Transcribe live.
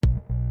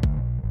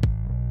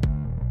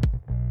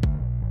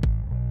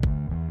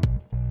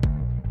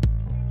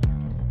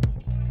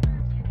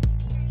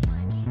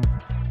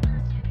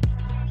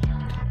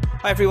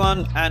Hi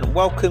everyone, and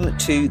welcome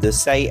to the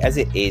Say As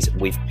It Is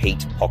with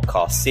Pete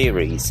podcast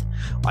series.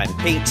 I'm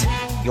Pete,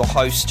 your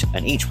host,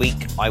 and each week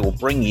I will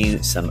bring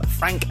you some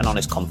frank and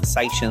honest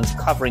conversations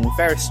covering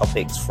various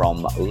topics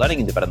from learning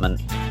and development,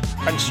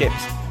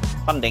 apprenticeships,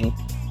 funding,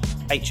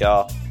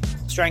 HR,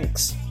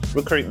 strengths,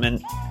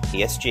 recruitment,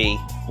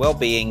 ESG,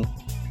 well-being,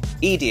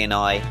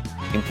 ED&I,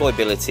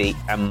 employability,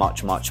 and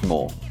much, much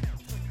more.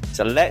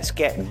 So let's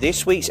get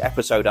this week's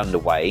episode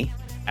underway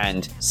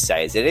and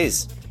say as it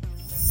is.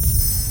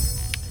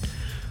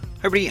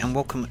 Hi everybody, and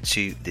welcome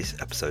to this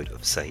episode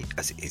of Say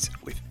As It Is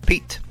with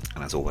Pete.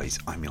 And as always,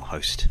 I'm your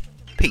host,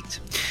 Pete.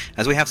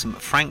 As we have some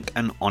frank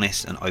and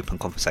honest and open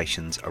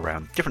conversations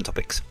around different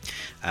topics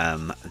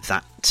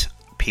that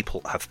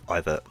people have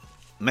either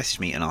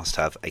messaged me and asked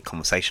to have a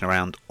conversation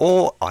around,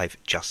 or I've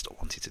just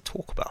wanted to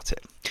talk about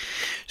it.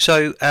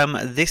 So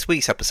this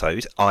week's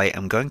episode, I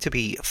am going to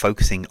be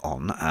focusing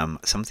on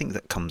something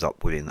that comes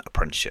up within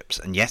apprenticeships.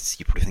 And yes,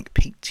 you probably think,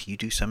 Pete, you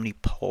do so many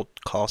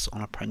podcasts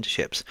on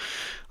apprenticeships.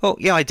 Well,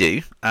 yeah, I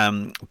do.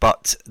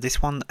 But this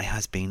one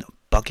has been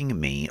bugging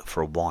me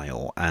for a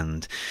while,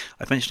 and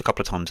I've mentioned a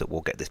couple of times that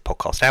we'll get this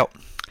podcast out.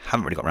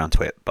 Haven't really got around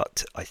to it,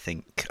 but I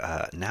think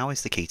now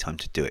is the key time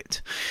to do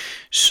it.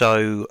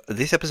 So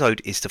this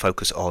episode is to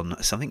focus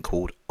on something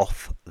called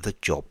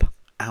off-the-job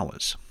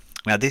hours.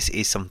 Now, this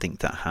is something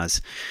that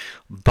has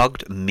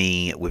bugged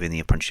me within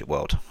the apprenticeship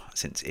world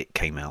since it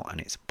came out,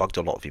 and it's bugged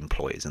a lot of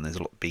employers. And there's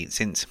a lot been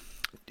since.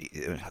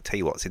 I'll tell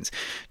you what, since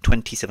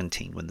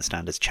 2017, when the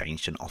standards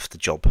changed and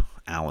off-the-job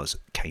hours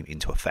came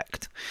into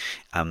effect,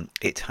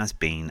 it has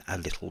been a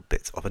little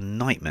bit of a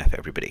nightmare for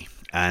everybody.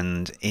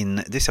 And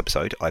in this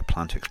episode, I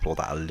plan to explore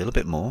that a little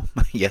bit more.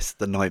 Yes,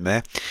 the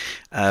nightmare,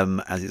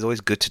 as it's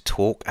always good to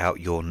talk out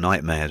your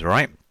nightmares,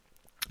 right?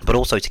 But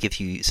also to give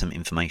you some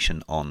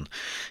information on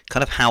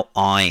kind of how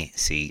I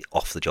see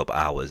off-the-job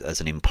hours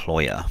as an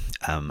employer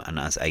and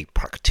as a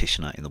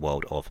practitioner in the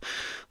world of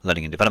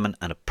learning and development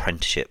and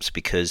apprenticeships,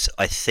 because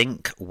I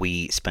think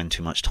we spend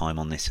too much time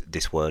on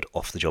this word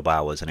off-the-job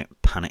hours, and it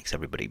panics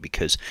everybody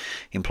because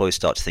employers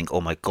start to think, oh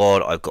my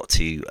God, I've got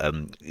to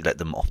let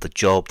them off the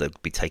job. They'll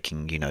be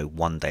taking,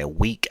 1 day a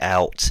week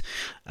out.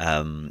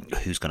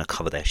 Who's going to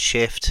cover their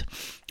shift?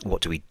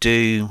 What do we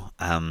do?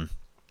 And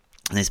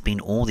there's been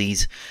all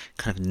these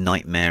kind of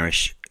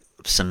nightmarish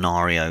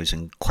scenarios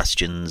and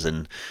questions,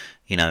 and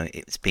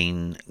it's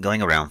been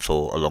going around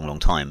for a long, long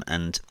time.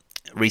 And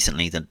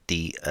recently,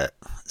 the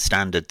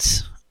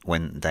standards,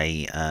 when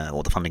they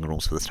or the funding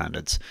rules for the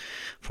standards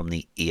from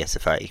the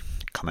ESFA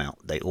come out,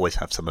 they always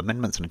have some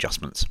amendments and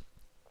adjustments.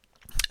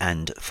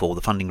 And for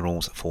the funding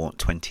rules for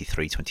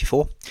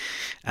 23-24,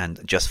 and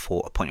just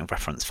for a point of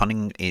reference,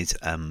 funding is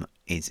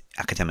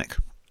academic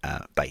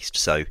based,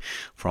 so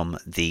from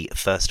the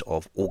 1st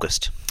of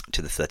August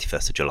to the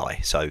 31st of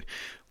July. So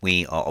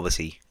we are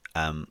obviously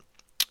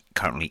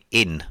currently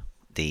in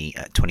the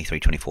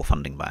 23-24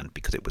 funding band,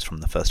 because it was from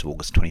the 1st of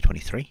August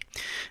 2023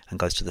 and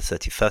goes to the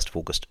 31st of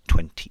August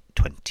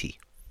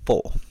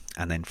 2024,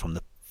 and then from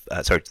the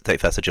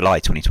 31st of July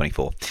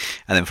 2024,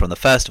 and then from the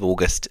 1st of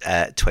August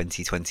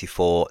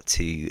 2024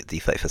 to the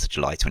 31st of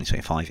July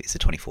 2025 is the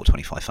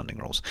 24-25 funding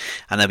rules,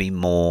 and there'll be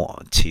more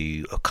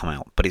to come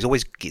out. But it's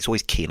always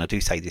key, and I do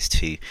say this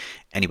to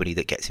anybody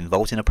that gets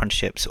involved in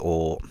apprenticeships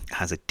or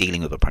has a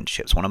dealing with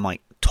apprenticeships. One of my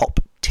top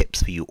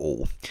tips for you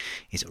all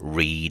is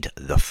read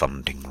the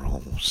funding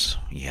rules.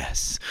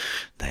 Yes,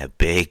 they are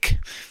big,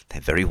 they're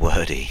very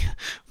wordy,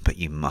 but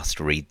you must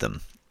read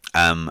them.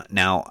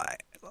 Now,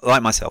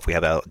 like myself, we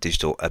have our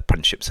digital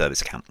apprenticeship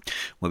service account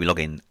where we log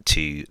in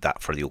to that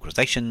for the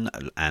organisation,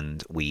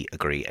 and we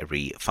agree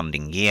every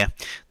funding year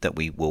that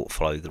we will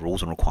follow the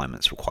rules and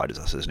requirements required of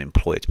us as an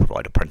employer to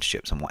provide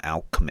apprenticeships and what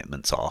our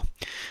commitments are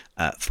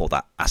for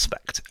that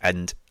aspect.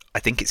 And I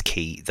think it's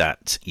key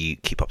that you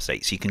keep up to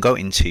date. So you can go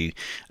into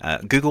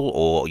Google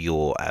or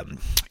your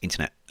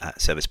internet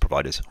service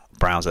provider's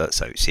browser,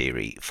 so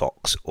Siri,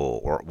 Fox,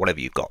 or whatever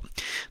you've got.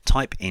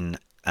 Type in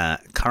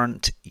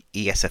current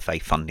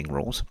ESFA funding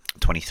rules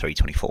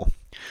 23-24,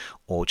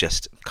 or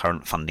just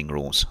current funding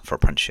rules for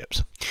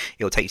apprenticeships.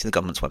 It will take you to the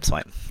government's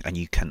website, and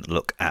you can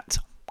look at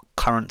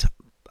current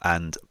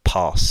and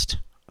past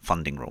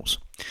funding rules,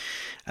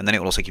 and then it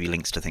will also give you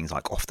links to things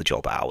like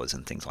off-the-job hours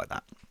and things like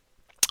that.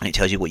 And it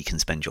tells you what you can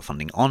spend your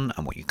funding on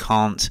and what you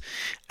can't.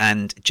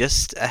 And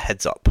just a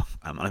heads up,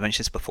 and I've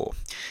mentioned this before,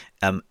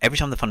 every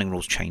time the funding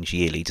rules change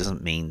yearly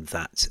doesn't mean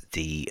that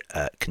the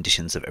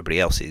conditions of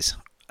everybody else's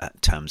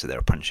terms of their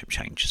apprenticeship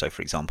change. So,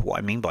 for example, what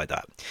I mean by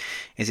that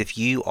is if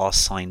you are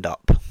signed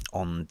up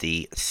on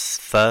the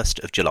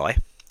 1st of July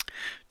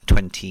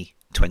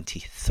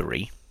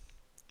 2023,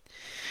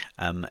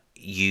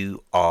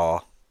 you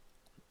are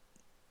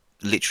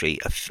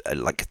literally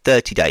like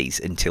 30 days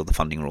until the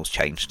funding rules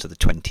change to the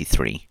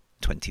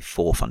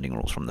 23-24 funding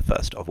rules from the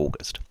 1st of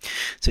August.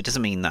 So it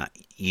doesn't mean that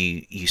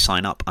you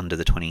sign up under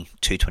the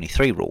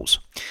 22-23 rules,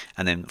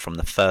 and then from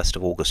the 1st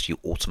of August you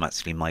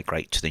automatically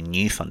migrate to the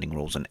new funding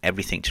rules, and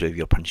everything to do with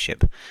your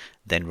apprenticeship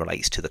then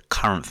relates to the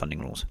current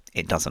funding rules.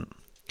 It doesn't.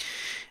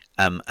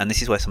 And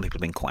this is where some people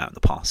have been caught out in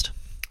the past.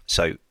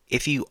 So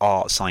if you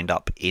are signed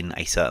up in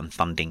a certain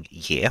funding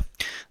year,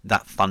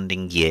 that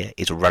funding year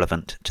is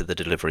relevant to the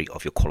delivery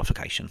of your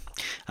qualification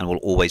and will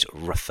always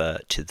refer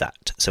to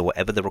that. So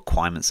whatever the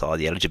requirements are,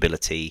 the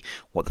eligibility,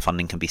 what the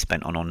funding can be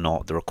spent on or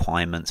not, the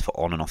requirements for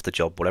on and off the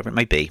job, whatever it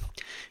may be,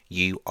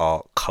 you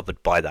are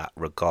covered by that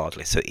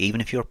regardless. So even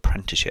if your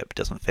apprenticeship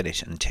doesn't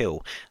finish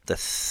until the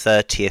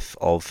 30th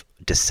of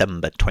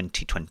December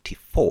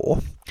 2024,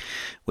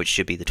 which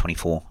should be the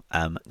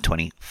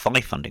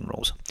 24-25 funding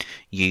rules,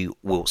 you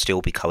will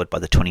still be covered by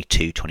the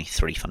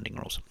 22-23 funding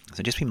rules.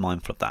 So just be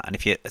mindful of that. And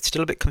if you're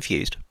still a bit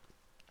confused,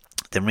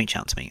 then reach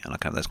out to me and I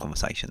can have those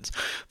conversations.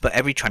 But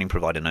every training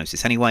provider knows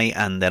this anyway,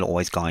 and they'll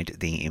always guide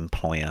the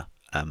employer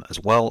as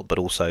well. But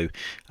also,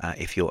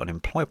 if you're an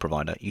employer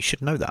provider, you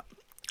should know that.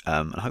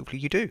 And hopefully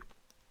you do.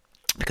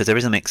 Because there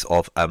is a mix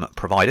of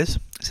providers.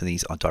 So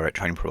these are direct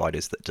training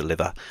providers that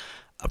deliver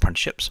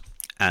apprenticeships.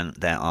 And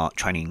there are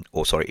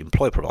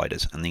employer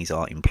providers. And these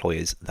are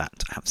employers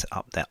that have set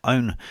up their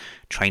own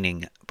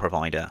training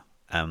provider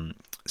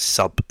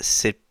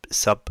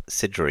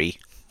subsidiary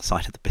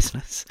side of the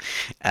business.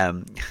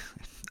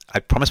 I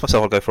promised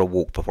myself I'll go for a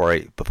walk before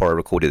I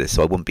recorded this,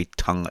 so I wouldn't be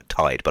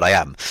tongue-tied, but I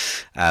am.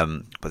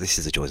 But this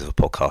is the joys of a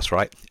podcast,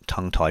 right?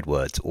 Tongue-tied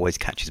words always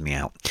catches me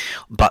out.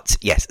 But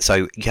yes,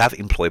 so you have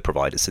employer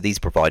providers. So these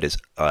providers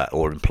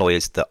or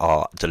employers that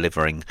are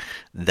delivering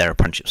their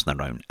apprenticeships on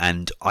their own.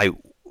 And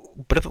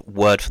bit of a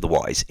word for the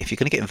wise, if you're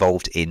going to get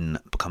involved in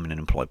becoming an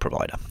employer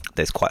provider,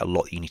 there's quite a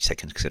lot that you need to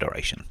take into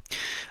consideration.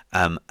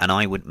 And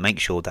I would make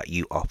sure that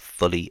you are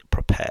fully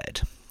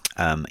prepared.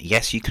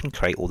 Yes, you can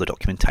create all the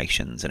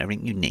documentations and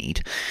everything you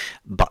need,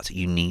 but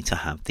you need to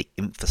have the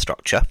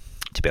infrastructure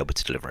to be able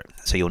to deliver it.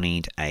 So you'll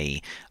need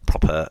a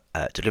proper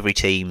delivery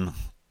team,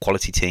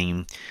 quality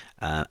team,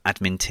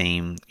 admin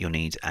team. You'll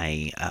need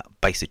a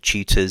base of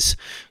tutors.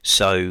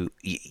 So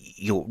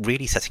you're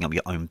really setting up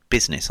your own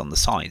business on the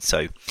side.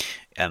 So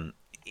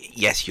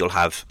yes, you'll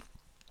have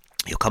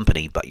your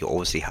company, but you'll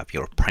obviously have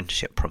your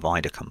apprenticeship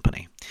provider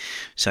company.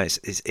 So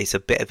it's a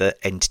bit of an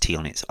entity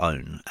on its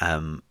own,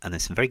 and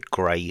there's some very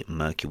grey,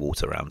 murky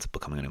water around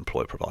becoming an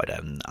employer provider.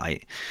 And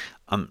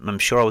I'm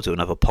sure I'll do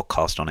another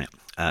podcast on it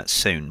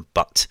soon.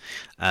 But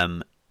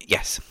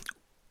yes,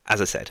 as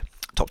I said,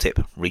 top tip: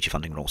 read your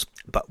funding rules.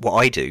 But what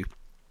I do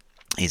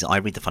is I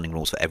read the funding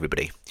rules for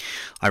everybody.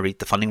 I read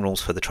the funding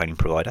rules for the training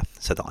provider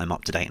so that I'm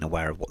up to date and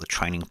aware of what the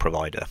training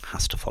provider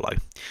has to follow.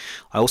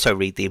 I also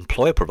read the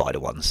employer provider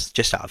ones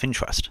just out of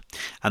interest,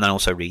 and then I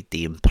also read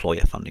the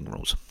employer funding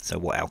rules, so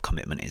what our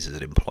commitment is as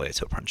an employer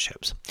to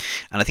apprenticeships.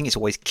 And I think it's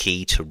always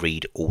key to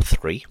read all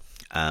three.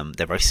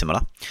 They're very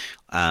similar,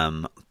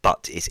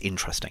 but it's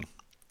interesting,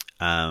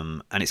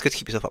 and it's good to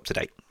keep yourself up to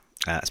date,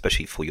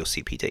 especially for your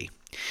CPD.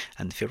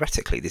 And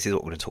theoretically, this is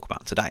what we're going to talk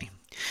about today.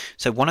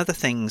 So one of the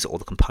things or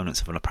the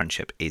components of an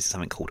apprenticeship is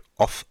something called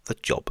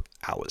off-the-job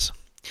hours.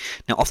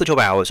 Now, off-the-job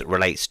hours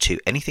relates to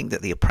anything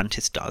that the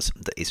apprentice does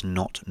that is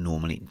not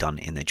normally done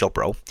in their job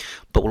role,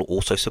 but will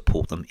also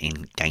support them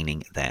in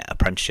gaining their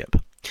apprenticeship.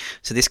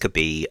 So this could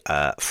be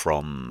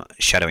from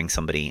shadowing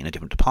somebody in a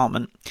different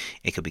department.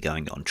 It could be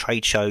going on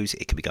trade shows.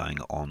 It could be going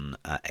on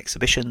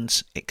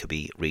exhibitions. It could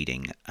be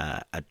reading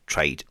a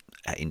trade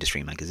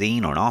industry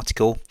magazine or an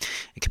article.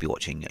 It could be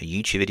watching a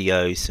YouTube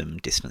video, some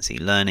distance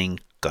e-learning,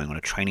 going on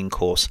a training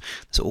course.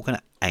 It's all going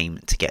to aim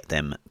to get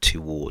them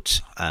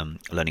towards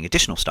learning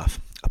additional stuff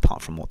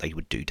apart from what they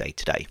would do day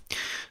to day.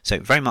 So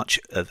very much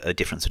of a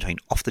difference between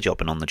off the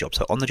job and on the job.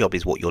 So on the job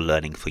is what you're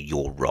learning for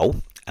your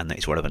role and that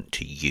is relevant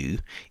to you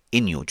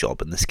in your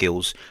job, and the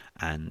skills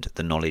and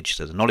the knowledge,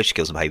 so the knowledge,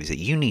 skills and behaviours that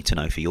you need to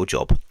know for your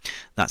job,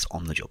 that's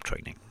on the job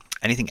training.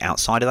 Anything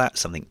outside of that,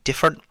 something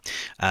different,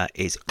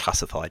 is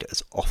classified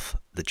as off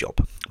the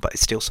job, but it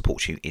still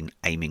supports you in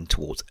aiming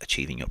towards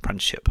achieving your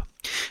apprenticeship.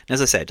 And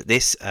as I said,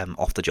 this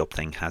off the job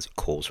thing has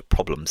caused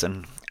problems,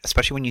 and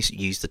especially when you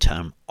use the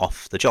term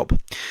off the job,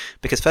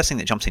 because first thing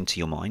that jumps into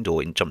your mind,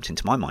 or jumped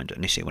into my mind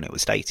initially when it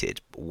was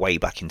stated way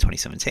back in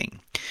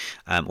 2017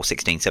 or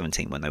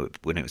 16-17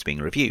 when it was being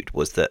reviewed,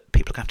 was that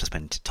people have to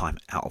spend time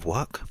out of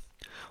work.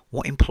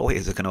 What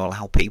employers are going to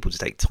allow people to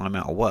take time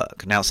out of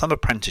work? Now, some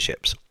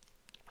apprenticeships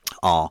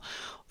are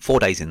 4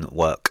 days in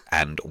work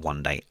and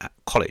 1 day at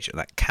college, and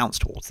that counts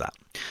towards that.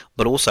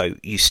 But also,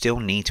 you still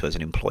need to, as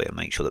an employer,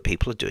 make sure that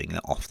people are doing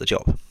that off the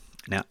job.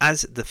 Now,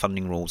 as the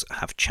funding rules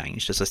have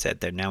changed, as I said,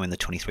 they're now in the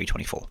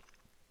 23-24,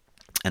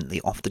 and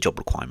the off the job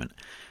requirement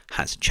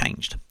has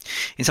changed.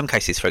 In some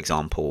cases, for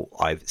example,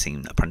 I've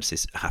seen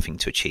apprentices having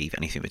to achieve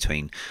anything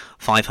between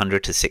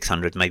 500 to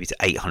 600, maybe to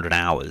 800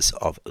 hours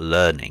of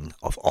learning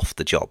of off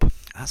the job.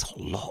 That's a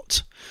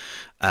lot.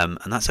 And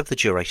that's over the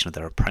duration of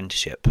their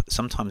apprenticeship.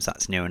 Sometimes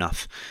that's near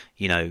enough,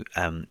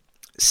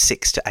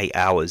 6 to 8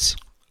 hours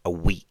a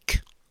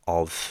week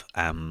of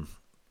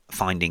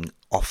finding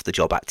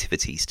off-the-job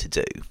activities to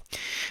do.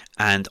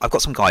 And I've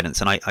got some guidance,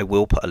 and I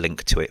will put a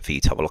link to it for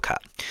you to have a look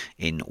at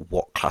in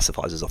what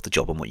classifies as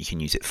off-the-job and what you can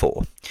use it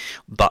for.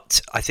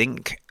 But I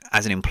think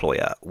as an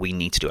employer, we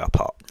need to do our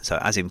part. So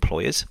as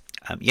employers,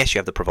 Yes, you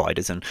have the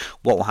providers, and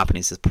what will happen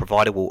is the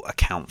provider will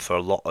account for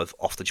a lot of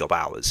off-the-job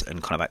hours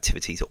and kind of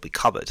activities that will be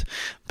covered,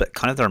 but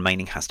kind of the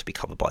remaining has to be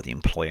covered by the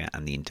employer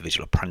and the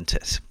individual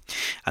apprentice.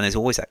 And there's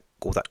always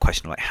all that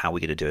question like, how are we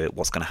going to do it?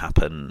 What's going to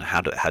happen?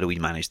 How do we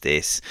manage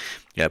this?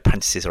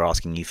 Apprentices are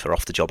asking you for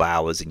off-the-job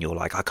hours, and you're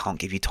like, I can't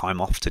give you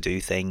time off to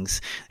do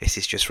things. This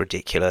is just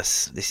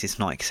ridiculous. This is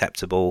not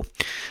acceptable.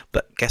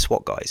 But guess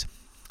what, guys?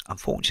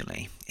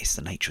 Unfortunately, it's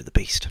the nature of the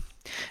beast.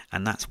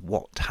 And that's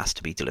what has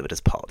to be delivered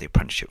as part of the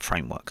apprenticeship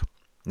framework.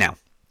 Now,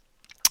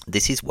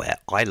 this is where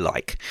I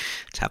like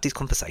to have these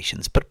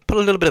conversations, but put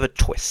a little bit of a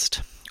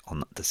twist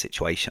on the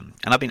situation.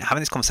 And I've been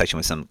having this conversation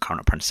with some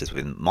current apprentices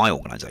within my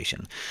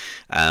organisation,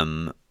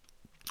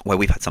 where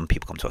we've had some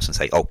people come to us and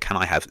say, oh, can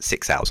I have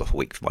 6 hours off a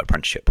week for my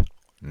apprenticeship?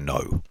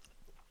 No.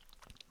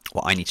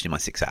 Well, I need to do my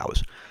 6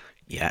 hours.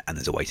 Yeah, and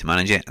there's a way to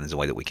manage it, and there's a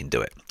way that we can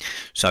do it.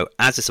 So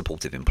as a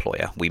supportive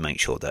employer, we make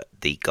sure that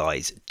the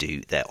guys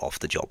do their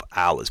off-the-job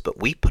hours, but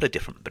we put a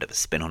different bit of a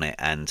spin on it.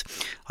 And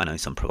I know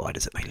some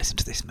providers that may listen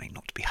to this may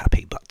not be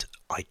happy, but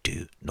I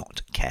do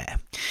not care.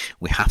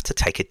 We have to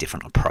take a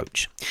different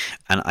approach.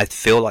 And I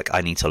feel like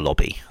I need to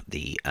lobby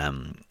the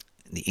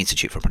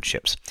Institute for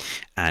Apprenticeships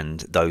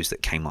and those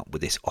that came up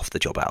with this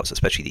off-the-job hours,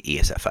 especially the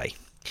ESFA.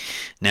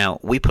 Now,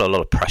 we put a lot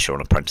of pressure on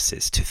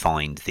apprentices to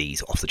find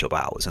these off-the-job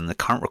hours, and the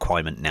current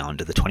requirement now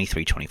under the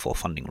 23-24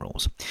 funding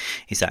rules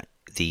is that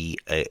the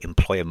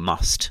employer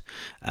must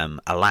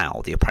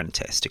allow the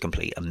apprentice to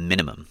complete a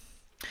minimum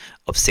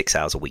of 6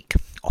 hours a week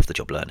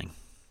off-the-job learning.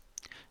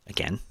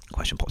 Again, the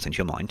question pops into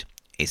your mind,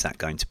 is that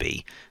going to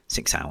be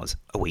 6 hours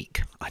a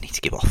week I need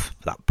to give off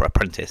for that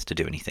apprentice to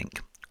do anything?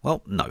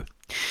 Well, no.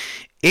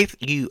 If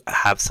you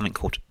have something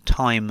called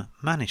time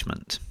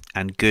management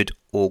and good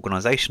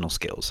organisational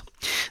skills,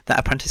 that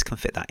apprentice can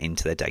fit that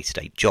into their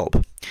day-to-day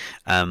job.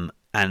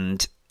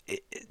 And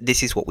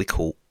this is what we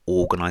call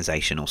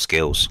organisational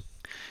skills,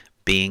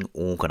 being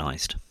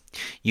organised.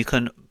 You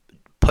can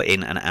put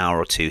in an hour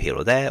or two here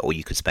or there, or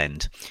you could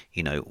spend,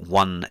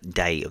 one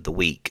day of the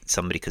week.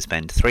 Somebody could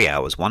spend 3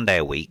 hours, 1 day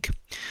a week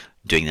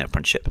doing their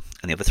apprenticeship,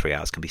 and the other 3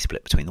 hours can be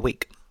split between the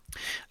week.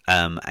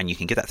 And you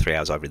can get that 3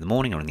 hours either in the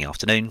morning or in the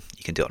afternoon.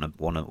 You can do it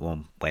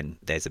on when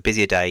there's a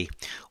busier day,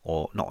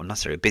 or not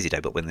necessarily a busy day,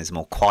 but when there's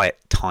more quiet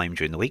time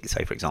during the week.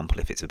 So, for example,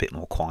 if it's a bit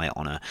more quiet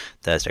on a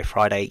Thursday,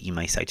 Friday, you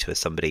may say to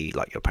somebody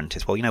like your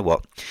apprentice, well, you know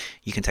what,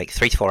 you can take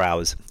 3 to 4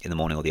 hours in the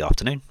morning or the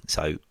afternoon.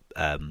 So,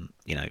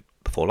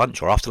 before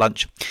lunch or after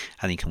lunch,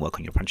 and then you can work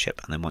on your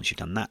apprenticeship. And then once you've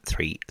done that,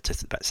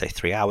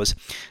 3 hours,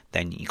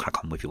 then you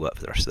crack on with your work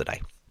for the rest of the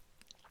day.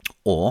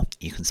 Or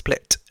you can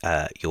split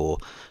your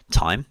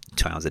time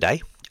 2 hours a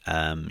day.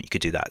 You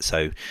could do that.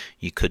 So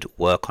you could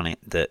work on it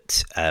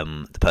that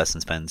the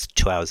person spends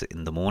 2 hours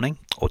in the morning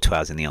or 2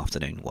 hours in the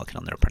afternoon working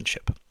on their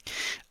apprenticeship.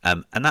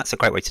 And that's a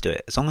great way to do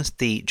it. As long as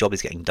the job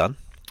is getting done,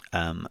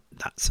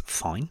 that's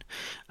fine.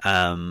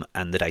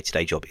 And the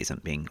day-to-day job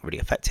isn't being really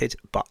affected,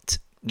 but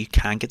you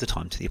can give the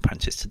time to the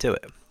apprentice to do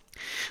it.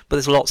 But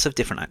there's lots of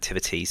different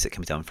activities that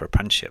can be done for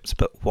apprenticeships.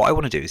 But what I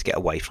want to do is get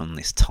away from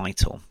this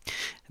title,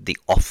 the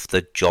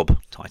off-the-job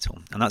title.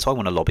 And that's why I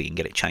want to lobby and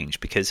get it changed,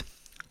 because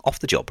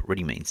off-the-job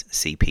really means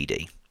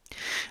CPD.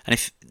 And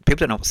if people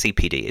don't know what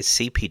CPD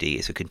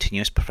is a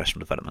continuous professional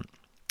development.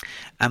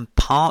 And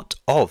part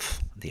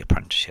of the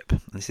apprenticeship,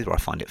 and this is where I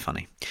find it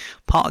funny,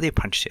 part of the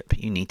apprenticeship,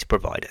 you need to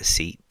provide a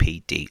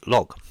CPD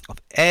log of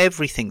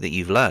everything that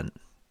you've learned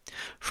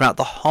throughout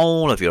the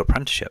whole of your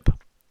apprenticeship.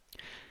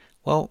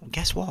 Well,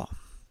 guess what?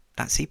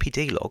 That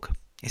CPD log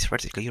is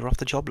theoretically your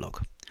off-the-job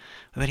log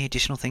of any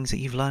additional things that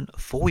you've learned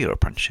for your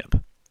apprenticeship.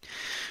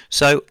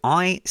 So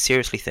I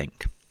seriously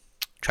think,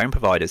 training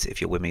providers, if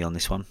you're with me on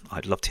this one,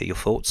 I'd love to hear your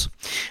thoughts.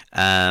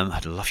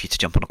 I'd love you to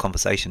jump on a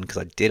conversation, because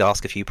I did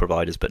ask a few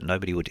providers, but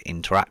nobody would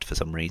interact for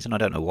some reason. I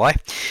don't know why.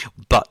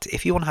 But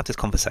if you want to have this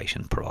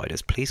conversation,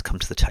 providers, please come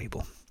to the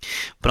table.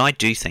 But I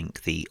do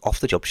think the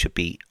off-the-job should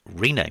be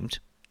renamed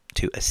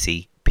to a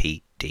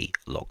CPD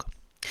log.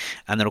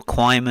 And the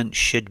requirement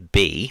should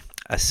be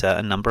a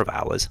certain number of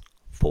hours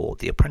for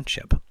the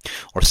apprenticeship,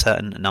 or a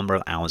certain number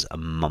of hours a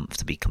month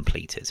to be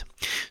completed.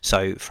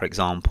 So, for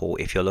example,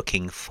 if you're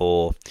looking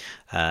for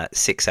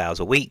 6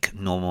 hours a week,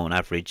 normal an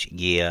average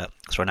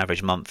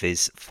month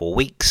is 4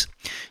 weeks.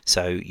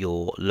 So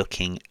you're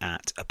looking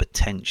at a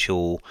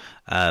potential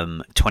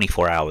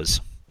 24 hours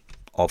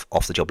of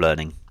off-the-job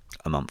learning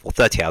a month, or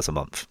 30 hours a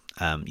month.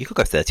 You could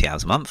go 30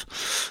 hours a month,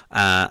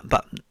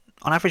 but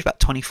on average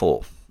about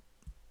 24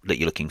 that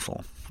you're looking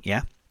for,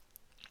 yeah?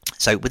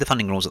 So with the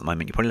funding rules at the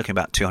moment, you're probably looking at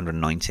about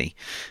 290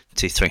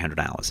 to 300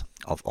 hours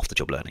of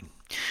off-the-job learning.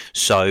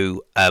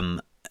 So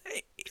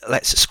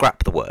let's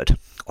scrap the word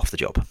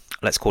off-the-job.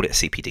 Let's call it a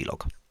CPD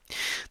log.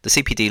 The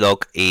CPD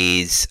log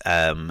is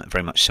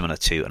very much similar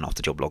to an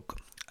off-the-job log.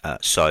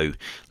 So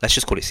let's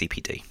just call it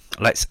CPD.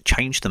 Let's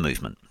change the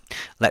movement.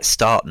 Let's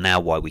start now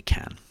while we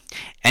can.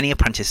 Any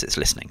apprentice that's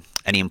listening,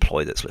 any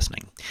employer that's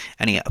listening,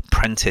 any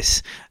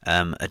apprentice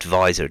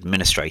advisor,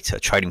 administrator,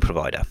 training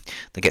provider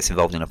that gets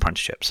involved in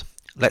apprenticeships,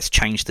 let's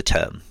change the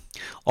term.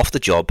 Off the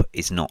job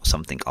is not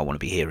something I want to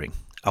be hearing.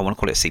 I want to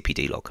call it a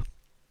CPD log.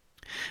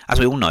 As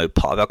we all know,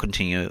 part of our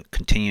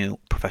continual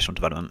professional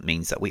development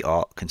means that we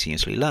are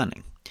continuously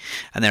learning.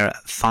 And there are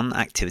fun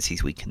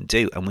activities we can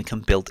do and we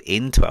can build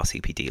into our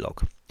CPD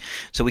log.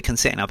 So we can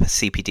sit in our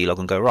CPD log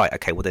and go, right,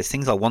 okay, well, there's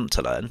things I want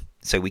to learn,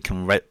 so we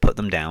can put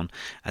them down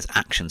as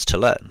actions to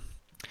learn.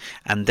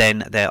 And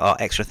then there are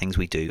extra things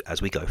we do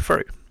as we go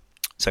through.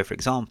 So, for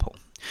example,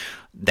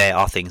 there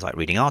are things like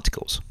reading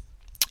articles.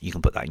 You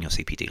can put that in your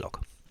CPD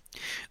log.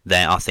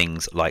 There are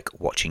things like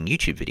watching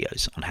YouTube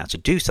videos on how to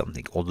do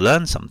something or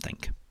learn something.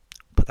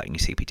 Put that in your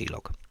CPD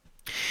log.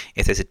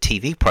 If there's a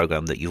TV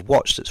program that you've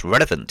watched that's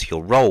relevant to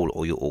your role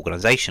or your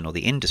organisation or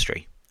the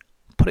industry,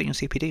 put it in your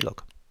CPD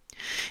log.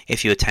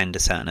 If you attend a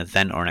certain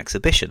event or an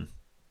exhibition,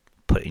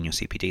 put it in your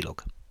CPD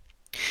log.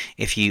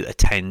 If you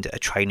attend a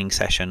training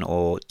session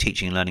or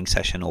teaching and learning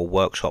session or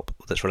workshop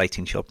that's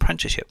relating to your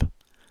apprenticeship,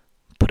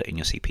 put it in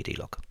your CPD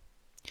log.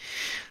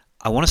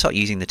 I want to start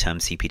using the term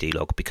CPD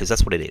log because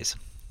that's what it is.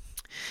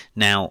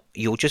 Now,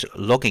 you're just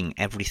logging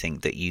everything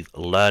that you've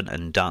learned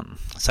and done.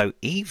 So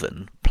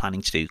even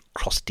planning to do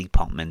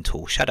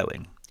cross-departmental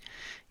shadowing.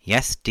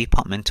 Yes,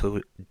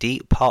 departmental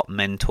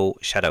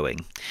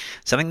shadowing.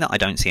 Something that I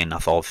don't see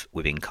enough of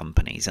within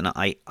companies. And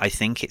I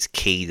think it's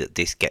key that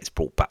this gets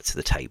brought back to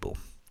the table.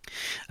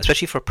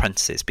 Especially for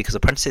apprentices, because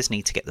apprentices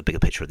need to get the bigger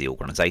picture of the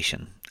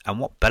organisation. And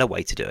what better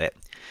way to do it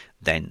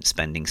than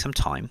spending some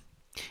time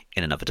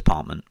in another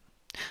department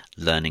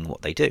learning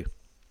what they do.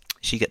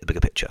 So you get the bigger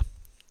picture.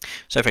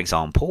 So, for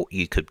example,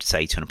 you could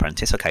say to an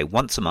apprentice, okay,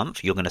 once a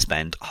month you're going to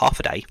spend half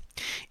a day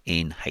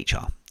in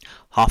HR,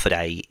 half a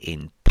day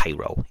in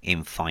payroll,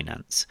 in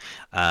finance,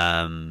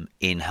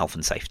 in health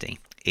and safety,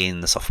 in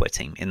the software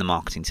team, in the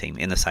marketing team,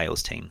 in the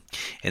sales team,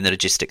 in the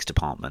logistics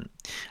department,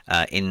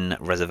 in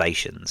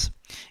reservations,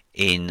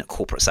 in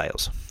corporate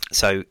sales.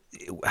 So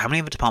how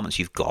many other departments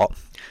you've got?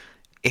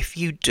 If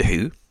you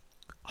do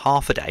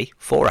half a day,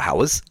 4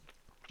 hours,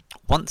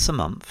 once a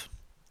month,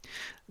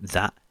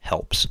 that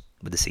helps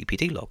with the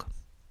CPD log.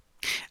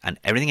 And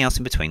everything else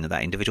in between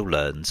that individual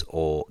learns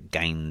or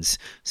gains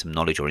some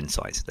knowledge or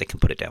insights, they can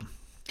put it down.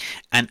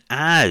 And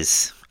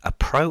as a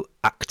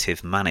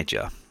proactive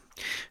manager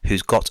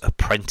who's got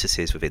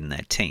apprentices within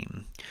their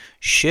team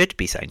should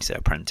be saying to their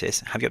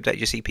apprentice, have you updated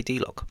your CPD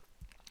log?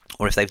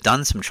 Or if they've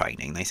done some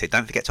training, they say,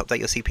 don't forget to update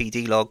your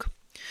CPD log,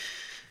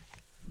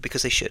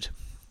 because they should.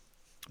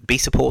 Be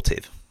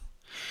supportive.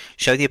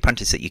 Show the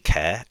apprentice that you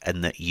care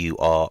and that you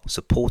are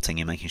supporting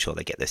in making sure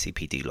they get their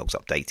CPD logs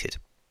updated.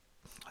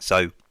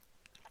 So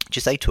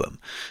just say to them,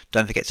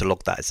 don't forget to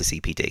log that as a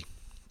CPD.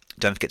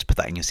 Don't forget to put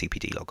that in your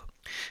CPD log.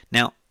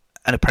 Now,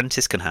 an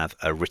apprentice can have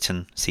a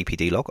written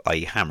CPD log,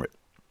 i.e.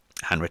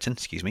 handwritten,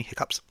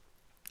 hiccups.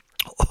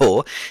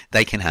 Or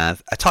they can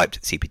have a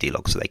typed CPD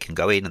log, so they can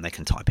go in and they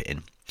can type it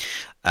in.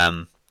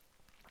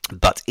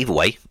 But either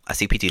way, a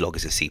CPD log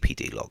is a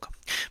CPD log.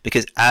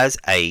 Because as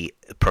a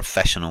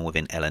professional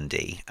within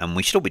L&D, and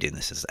we should all be doing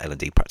this as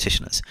L&D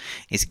practitioners,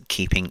 is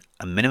keeping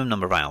a minimum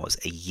number of hours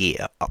a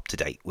year up to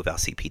date with our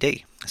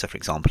CPD. So for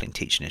example, in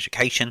teaching and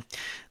education,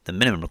 the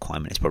minimum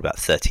requirement is probably about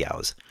 30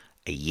 hours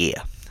a year.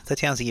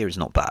 30 hours a year is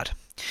not bad.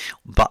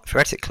 But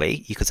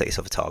theoretically, you could set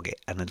yourself a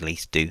target and at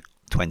least do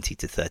 20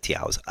 to 30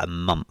 hours a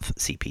month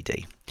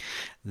CPD.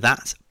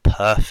 That's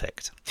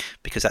perfect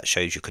because that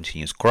shows your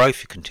continuous growth,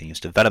 your continuous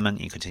development,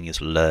 your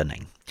continuous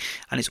learning.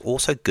 And it's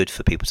also good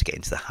for people to get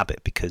into the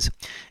habit, because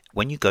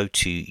when you go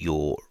to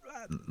your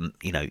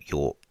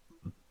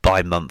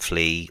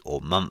bi-monthly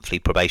or monthly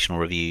probational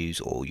reviews,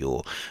 or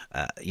your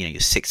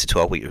 6 to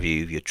 12 week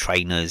review of your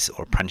trainers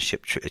or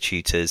apprenticeship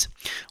tutors,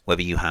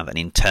 whether you have an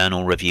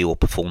internal review or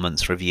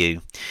performance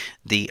review,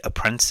 the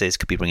apprentices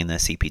could be bringing their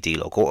CPD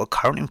log, or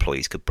current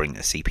employees could bring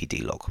their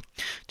CPD log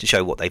to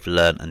show what they've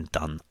learned and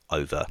done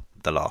over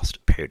the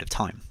last period of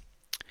time.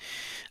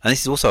 And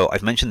this is also,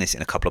 I've mentioned this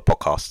in a couple of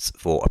podcasts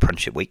for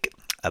Apprenticeship Week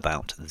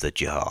about the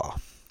jar.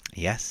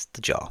 Yes,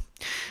 the jar.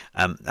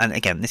 And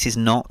again, this is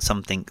not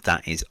something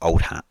that is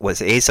old hat. Well,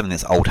 it is something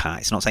that's old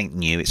hat. It's not something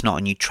new. It's not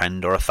a new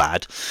trend or a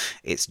fad.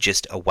 It's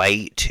just a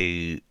way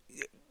to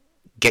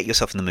get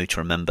yourself in the mood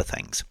to remember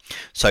things.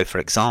 So, for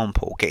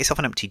example, get yourself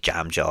an empty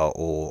jam jar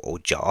or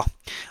jar,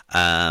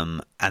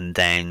 and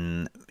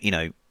then,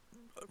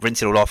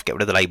 rinse it all off, get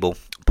rid of the label,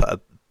 put a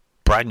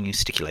brand new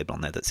sticky label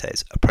on there that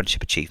says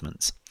apprenticeship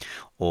achievements,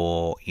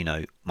 or,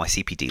 my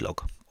CPD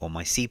log, or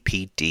my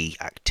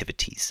CPD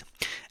activities.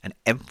 And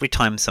every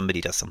time somebody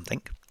does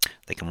something,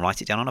 they can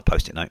write it down on a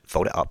post-it note,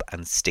 fold it up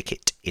and stick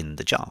it in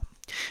the jar.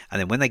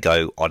 And then when they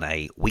go on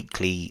a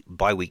weekly,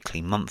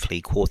 bi-weekly, monthly,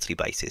 quarterly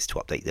basis to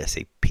update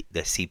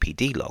their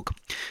CPD log,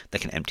 they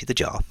can empty the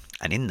jar,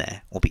 and in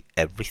there will be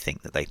everything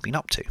that they've been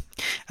up to.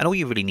 And all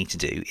you really need to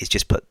do is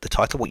just put the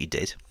title of what you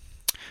did,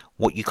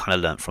 what you kind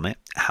of learnt from it,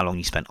 how long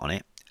you spent on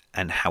it,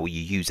 and how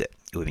you use it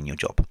within your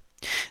job.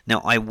 Now,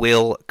 I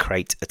will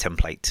create a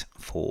template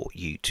for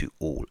you to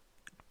all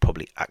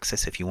probably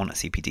access. If you want a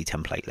CPD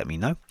template, let me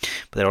know.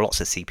 But there are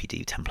lots of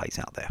CPD templates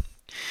out there.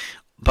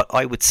 But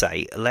I would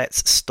say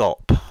let's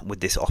stop with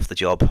this off the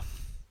job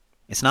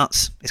It's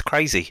nuts. It's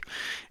crazy.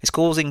 It's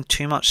causing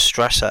too much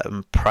stress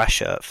and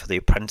pressure for the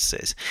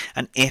apprentices.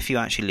 And if you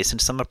actually listen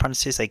to some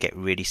apprentices, they get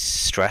really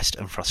stressed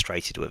and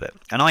frustrated with it.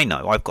 And I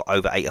know I've got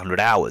over 800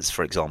 hours,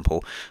 for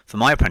example, for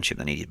my apprenticeship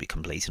that needed to be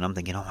completed. And I'm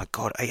thinking, oh my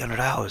God, 800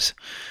 hours.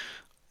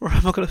 Where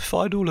am I going to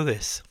find all of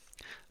this?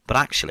 But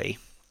actually,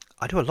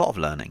 I do a lot of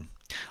learning.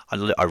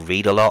 I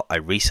read a lot. I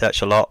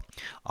research a lot.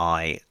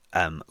 I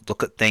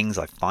look at things.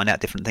 I find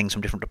out different things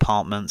from different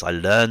departments. I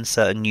learn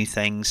certain new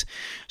things.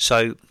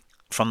 So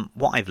from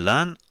what I've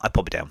learned, I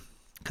pop it down,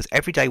 because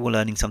every day we're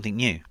learning something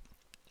new.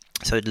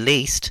 So at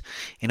least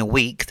in a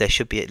week there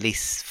should be at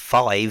least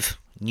 5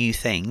 new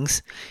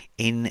things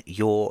in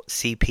your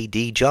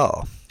CPD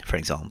jar, for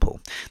example,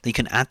 that you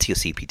can add to your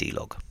CPD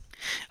log.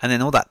 And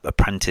then all that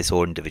apprentice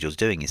or individual's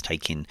doing is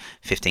taking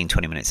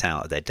 15-20 minutes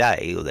out of their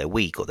day or their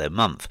week or their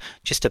month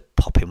just to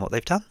pop in what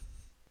they've done.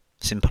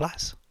 Simple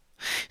as.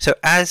 So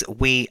as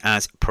we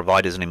as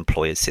providers and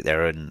employers sit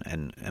there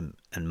and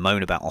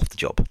moan about off the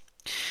job,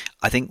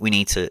 I think we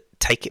need to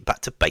take it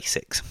back to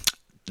basics,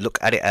 look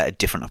at it at a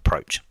different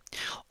approach.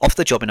 Off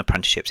the job in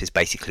apprenticeships is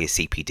basically a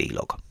CPD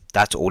log.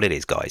 That's all it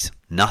is, guys.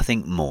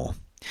 Nothing more.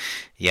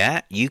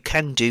 Yeah, you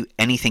can do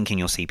anything in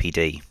your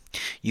CPD.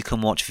 You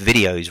can watch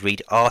videos,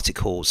 read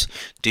articles,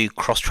 do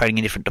cross-training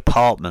in different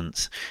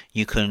departments.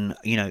 You can,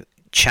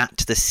 chat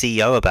to the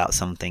CEO about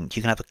something.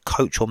 You can have a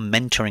coach or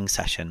mentoring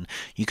session.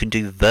 You can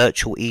do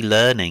virtual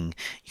e-learning.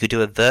 You could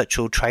do a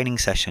virtual training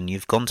session.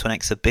 You've gone to an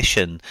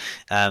exhibition.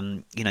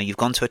 You've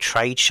gone to a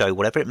trade show,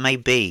 whatever it may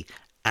be.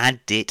 Add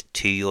it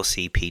to your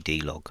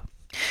CPD log,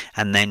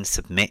 and then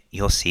submit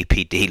your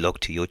CPD log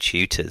to your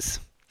tutors.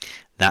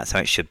 That's how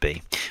it should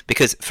be.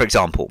 Because, for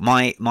example,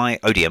 my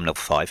ODM level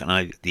 5,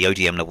 and the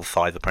ODM level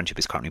 5 apprenticeship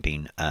is currently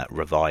being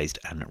revised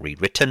and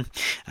rewritten,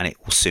 and it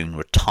will soon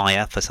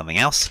retire for something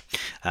else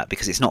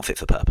because it's not fit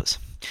for purpose.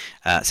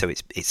 So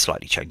it's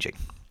slightly changing.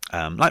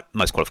 Like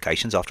most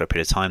qualifications, after a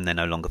period of time, they're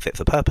no longer fit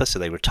for purpose, so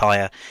they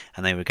retire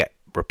and they will get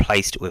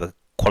replaced with a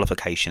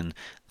qualification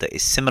that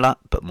is similar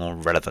but more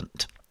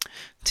relevant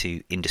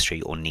to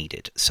industry or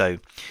needed. So,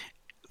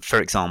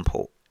 for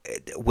example,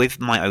 with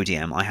my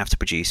ODM, I have to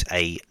produce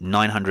a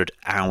 900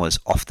 hours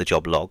off the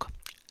job log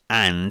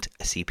and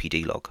a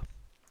CPD log.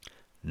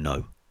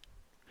 No,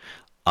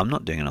 I'm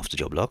not doing an off the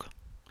job log.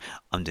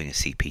 I'm doing a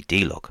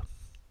CPD log.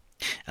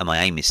 And my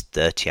aim is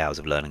 30 hours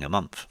of learning a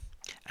month.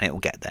 And it will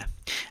get there.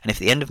 And if at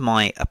the end of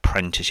my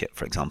apprenticeship,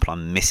 for example,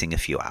 I'm missing a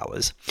few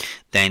hours,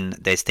 then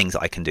there's things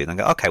that I can do. And I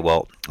go, okay,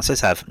 well, I'm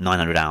supposed to have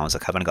 900 hours.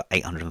 I've only got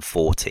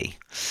 840.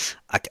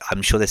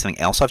 I'm sure there's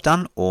something else I've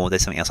done, or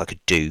there's something else I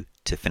could do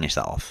to finish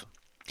that off.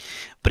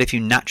 But if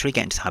you naturally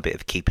get into the habit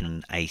of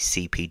keeping a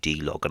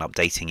CPD log and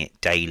updating it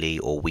daily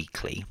or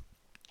weekly,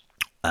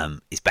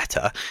 is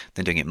better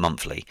than doing it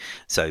monthly.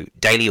 So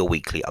daily or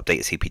weekly,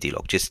 update a CPD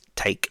log. Just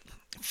take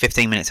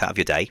 15 minutes out of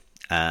your day,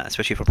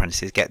 especially for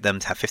apprentices. Get them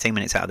to have 15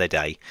 minutes out of their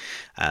day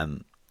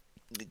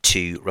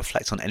to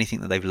reflect on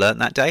anything that they've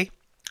learned that day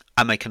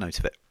and make a note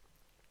of it.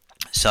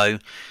 So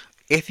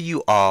if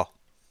you are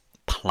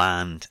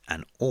planned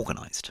and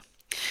organised,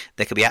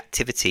 there could be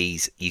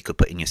activities you could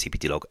put in your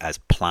CPD log as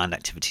planned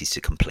activities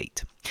to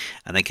complete,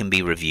 and they can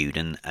be reviewed.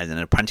 And as an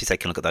apprentice, they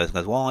can look at those and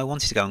go, well, I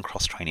wanted to go and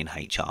cross-train in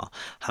HR.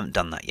 Haven't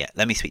done that yet.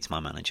 Let me speak to my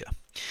manager.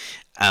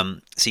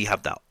 So you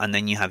have that, and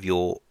then you have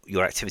your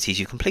activities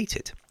you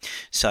completed.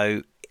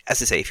 So,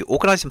 as I say, if you're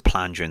organised and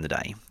planned during the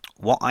day,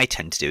 what I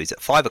tend to do is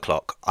at 5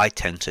 o'clock, I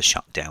tend to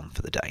shut down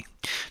for the day.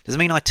 Doesn't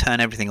mean I turn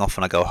everything off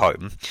when I go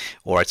home,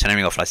 or I turn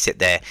everything off and I sit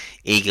there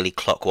eagerly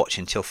clock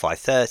watching until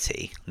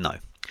 5:30. No.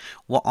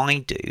 What I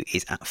do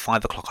is at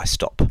 5 o'clock I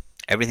stop.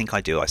 Everything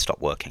I do, I stop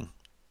working.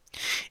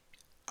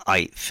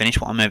 I finish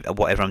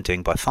whatever I'm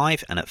doing by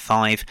 5, and at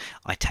 5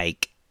 I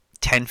take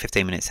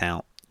 10-15 minutes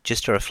out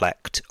just to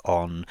reflect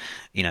on,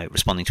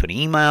 responding to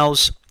any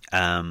emails,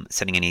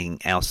 sending anything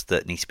else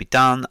that needs to be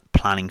done,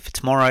 planning for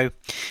tomorrow,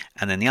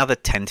 and then the other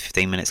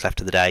 10-15 minutes left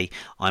of the day,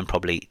 I'm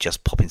probably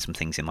just popping some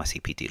things in my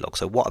CPD log.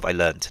 So what have I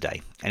learned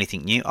today?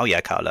 Anything new? Oh yeah,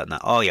 okay, I learned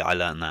that. Oh yeah, I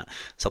learned that.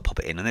 So I'll pop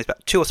it in, and there's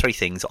about 2 or 3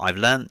 things that I've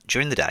learned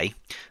during the day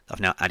that I've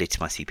now added to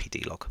my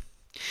CPD log.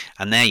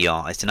 And there you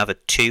are. It's another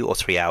 2 or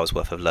 3 hours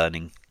worth of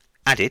learning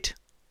added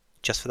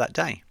just for that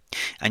day.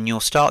 And you'll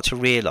start to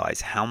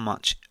realise how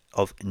much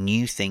of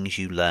new things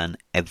you learn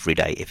every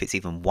day, if it's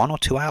even 1 or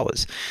 2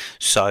 hours.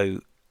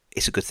 So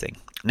it's a good thing.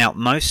 Now,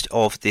 most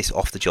of this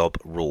off-the-job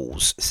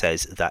rules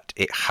says that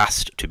it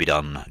has to be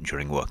done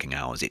during working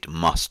hours. It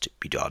must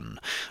be done.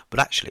 But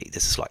actually,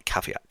 there's a slight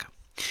caveat.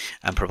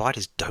 And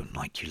providers don't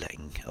like you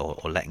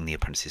letting the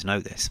apprentices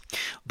know this.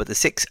 But the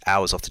 6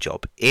 hours off the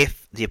job,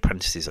 if the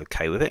apprentice is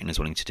okay with it and is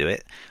willing to do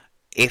it,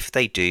 if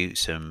they do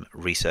some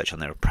research on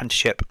their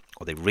apprenticeship,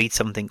 or they read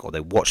something, or they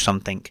watch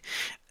something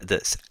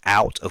that's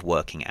out of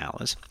working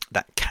hours,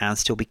 that can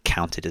still be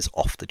counted as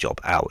off-the-job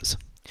hours.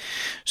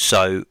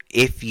 So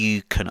if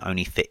you can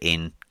only fit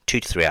in 2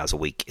 to 3 hours a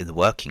week in the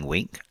working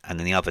week, and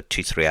then the other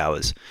 2 to 3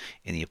 hours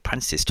in the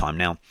apprentice's time.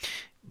 Now,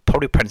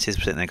 probably apprentices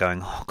are sitting there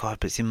going, oh God,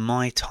 but it's in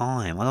my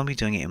time. I don't be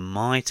doing it in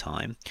my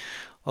time.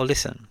 Well,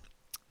 listen,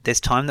 there's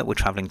time that we're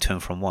travelling to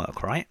and from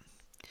work, right?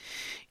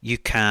 We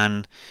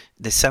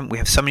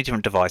have so many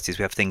different devices.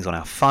 We have things on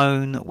our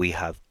phone, we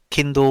have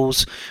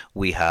Kindles,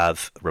 we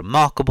have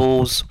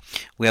Remarkables,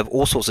 we have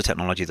all sorts of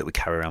technology that we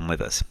carry around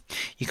with us.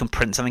 You can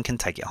print something and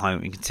take it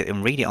home. You can sit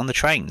and read it on the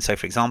train. So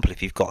for example,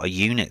 if you've got a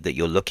unit that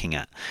you're looking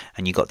at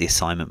and you've got the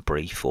assignment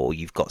brief, or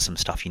you've got some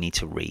stuff you need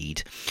to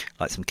read,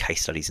 like some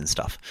case studies and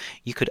stuff,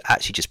 you could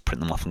actually just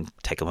print them off and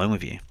take them home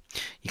with you.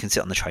 You can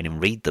sit on the train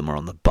and read them, or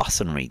on the bus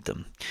and read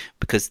them,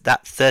 because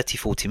that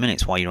 30-40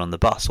 minutes while you're on the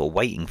bus or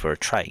waiting for a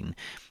train,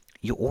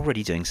 you're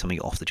already doing some of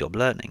your off-the-job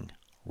learning.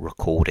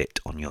 Record it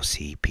on your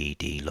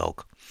CPD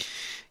log.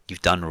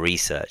 You've done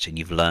research and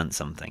you've learned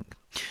something.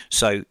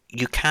 So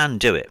you can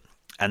do it.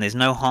 And there's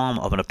no harm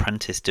of an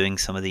apprentice doing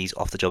some of these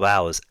off-the-job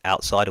hours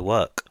outside of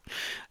work.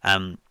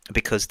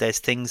 Because there's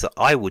things that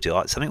I will do.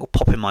 Something will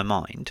pop in my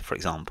mind, for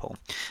example.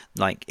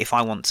 Like if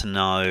I want to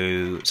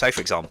know... So,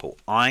 for example,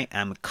 I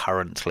am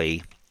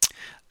currently...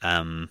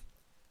 I've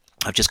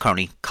just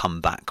currently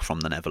come back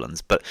from the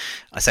Netherlands. But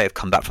I say I've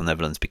come back from the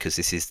Netherlands because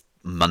this is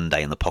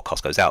Monday and the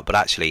podcast goes out. But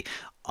actually...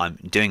 I'm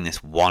doing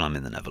this while I'm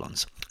in the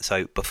Netherlands.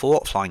 So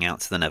before flying out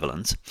to the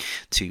Netherlands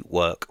to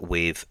work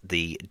with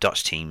the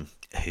Dutch team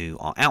who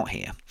are out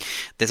here,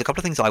 there's a couple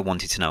of things I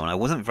wanted to know, and I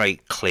wasn't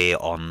very clear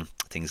on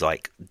things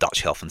like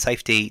Dutch health and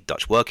safety,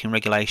 Dutch working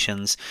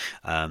regulations,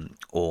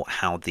 or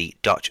how the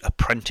Dutch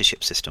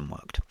apprenticeship system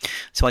worked.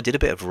 So I did a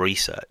bit of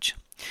research,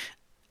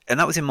 and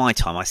that was in my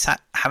time. I sat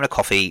having a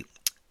coffee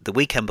the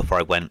weekend before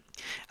I went,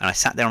 and I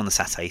sat there on the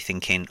Saturday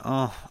thinking,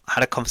 I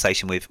had a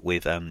conversation with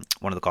one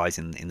of the guys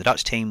in the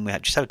Dutch team. We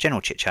just had a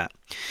general chit chat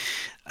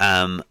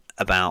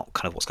about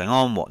kind of what's going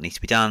on, what needs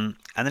to be done,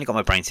 and then it got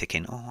my brain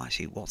ticking.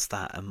 Actually, what's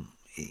that?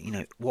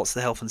 What's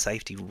the health and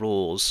safety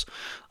rules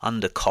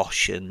under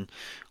COSH, and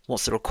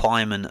what's the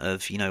requirement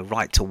of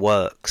right to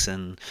works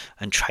and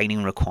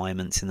training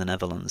requirements in the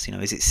Netherlands?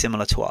 Is it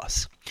similar to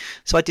us?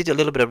 So I did a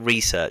little bit of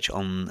research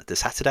on the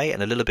Saturday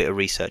and a little bit of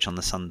research on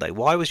the Sunday.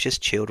 While I was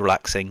just chilled,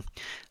 relaxing,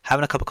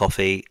 having a cup of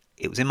coffee,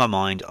 it was in my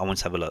mind. I wanted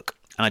to have a look,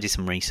 and I did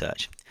some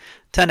research.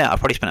 Turned out I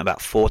probably spent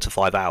about 4 to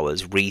 5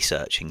 hours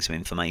researching some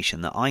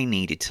information that I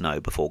needed to know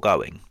before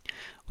going.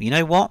 Well, you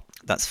know what?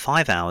 That's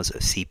 5 hours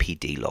of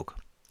CPD log.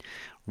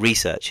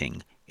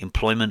 Researching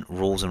employment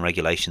rules and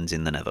regulations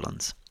in the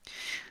Netherlands.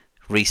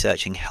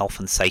 Researching health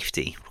and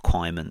safety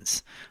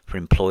requirements for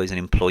employers and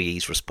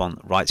employees'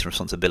 rights and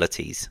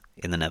responsibilities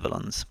in the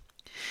Netherlands.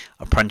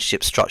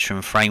 Apprenticeship structure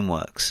and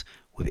frameworks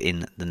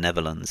within the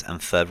Netherlands,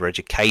 and further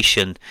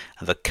education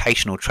and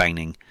vocational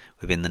training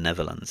within the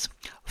Netherlands.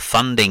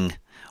 Funding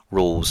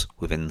rules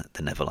within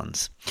the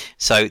Netherlands.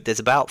 So there's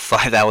about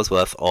 5 hours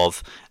worth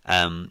of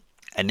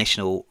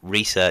initial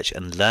research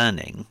and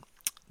learning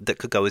that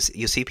could go as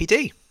your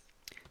CPD.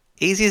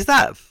 Easy as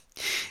that.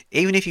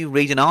 Even if you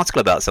read an article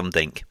about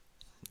something,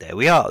 there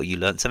we are, you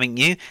learned something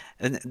new.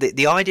 And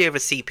the idea of a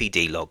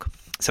CPD log,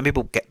 some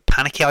people get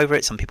panicky over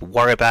it, some people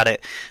worry about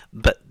it,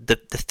 but the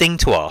thing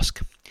to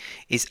ask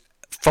is,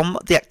 from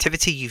the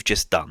activity you've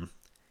just done,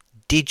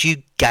 did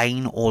you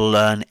gain or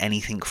learn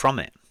anything from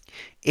it?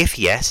 If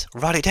yes,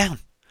 write it down.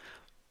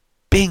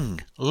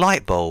 Bing,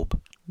 light bulb,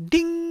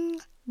 ding,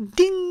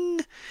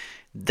 ding.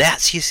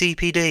 That's your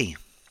CPD.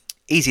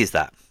 Easy as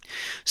that.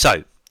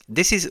 So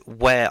this is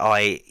where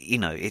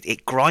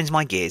it grinds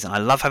my gears, and I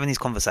love having these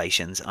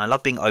conversations, and I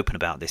love being open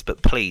about this.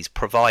 But please,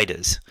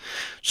 providers,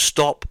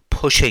 stop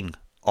pushing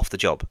off the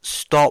job.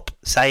 Stop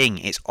saying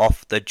it's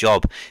off the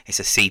job. It's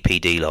a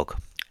CPD log.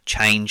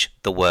 Change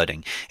the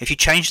wording. If you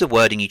change the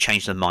wording, you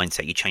change the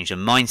mindset. You change the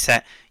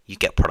mindset, you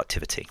get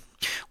productivity.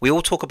 We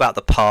all talk about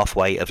the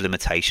pathway of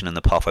limitation and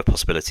the pathway of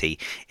possibility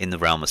in the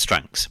realm of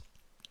strengths.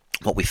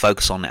 What we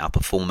focus on, our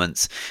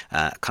performance,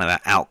 kind of our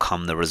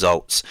outcome, the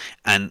results,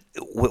 and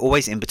we're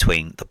always in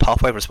between the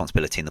pathway of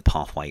responsibility and the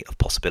pathway of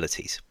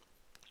possibilities.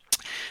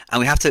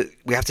 And we have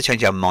to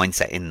change our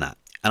mindset in that.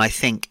 And I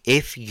think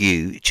if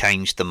you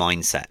change the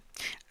mindset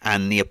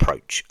and the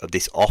approach of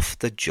this off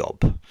the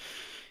job,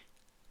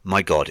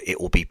 my God, it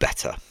will be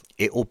better.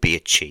 It will be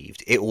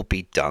achieved. It will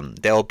be done.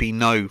 There will be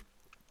no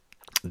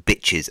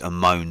bitches and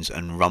moans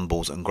and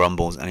rumbles and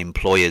grumbles and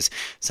employers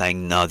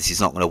saying, no, this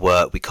is not going to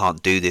work, we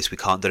can't do this, we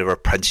can't deliver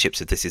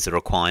apprenticeships if this is a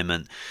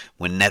requirement,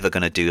 we're never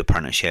going to do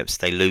apprenticeships.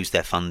 They lose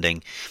their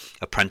funding,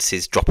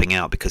 apprentices dropping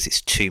out because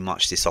it's too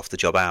much, this off the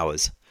job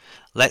hours.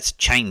 Let's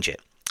change it.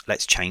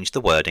 Let's change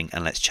the wording,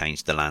 and let's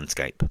change the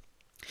landscape.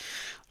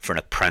 For an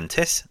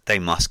apprentice, they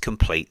must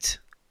complete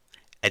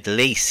at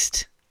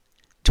least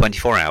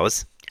 24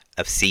 hours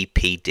of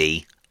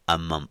CPD a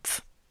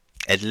month.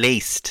 At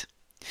least.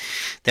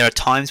 There are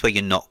times where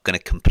you're not going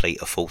to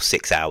complete a full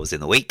 6 hours in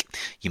the week.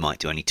 You might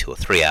do only 2 or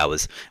 3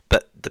 hours,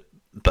 but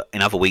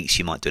in other weeks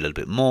you might do a little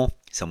bit more.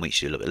 Some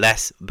weeks you do a little bit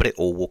less, but it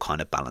all will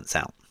kind of balance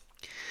out.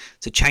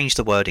 So change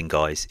the wording,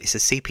 guys. It's a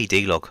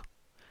CPD log.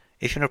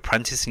 If you're an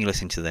apprentice and you're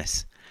listening to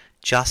this,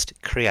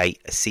 just create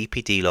a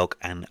CPD log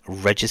and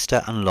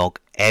register and log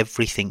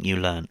everything you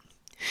learn.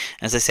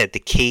 As I said, the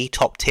key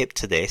top tip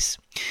to this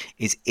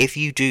is, if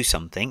you do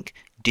something,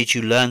 did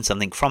you learn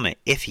something from it?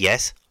 If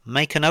yes,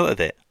 make a note of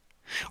it.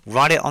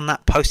 Write it on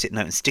that post-it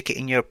note and stick it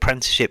in your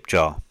apprenticeship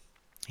jar.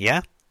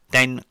 Yeah?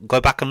 then go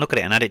back and look at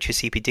it and add it to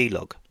your CPD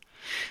log.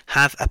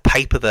 Have a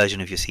paper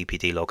version of your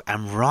CPD log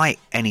and write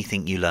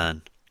anything you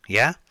learn.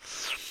 Yeah?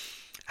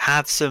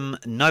 Have some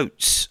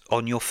notes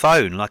on your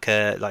phone, like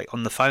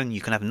on the phone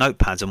you can have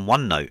notepads and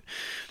OneNote.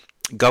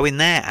 Go in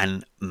there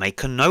and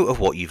make a note of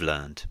what you've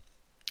learned.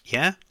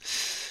 Yeah?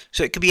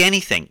 So it could be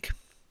anything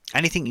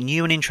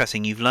new and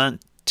interesting you've learned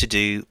to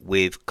do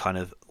with kind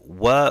of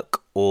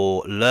work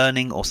or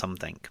learning or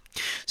something.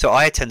 So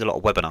I attend a lot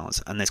of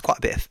webinars, and there's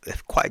quite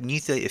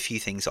a few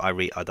things that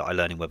I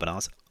learn in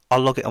webinars. I'll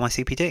log it on my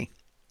CPD.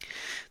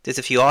 There's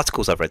a few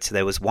articles I've read. So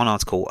there was one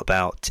article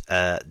about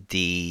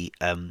the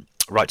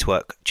right to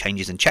work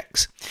changes and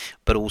checks,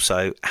 but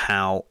also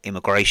how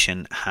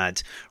immigration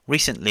had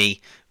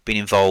recently been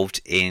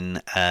involved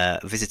in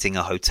visiting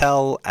a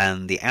hotel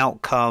and the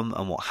outcome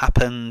and what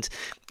happened.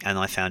 And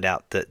I found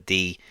out that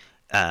the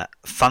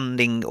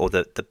funding, or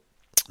the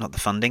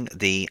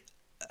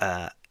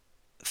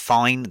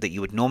fine that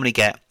you would normally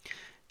get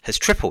has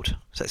tripled.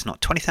 So it's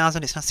not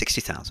 20,000, it's now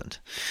 60,000.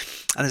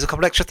 And there's a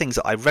couple of extra things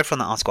that I read from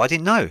that article I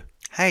didn't know.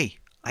 Hey,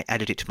 I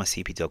added it to my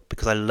CP log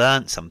because I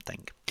learned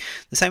something.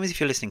 The same as if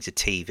you're listening to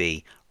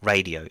TV,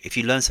 radio. If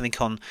you learn something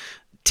on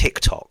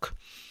TikTok,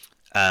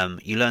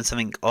 you learn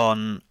something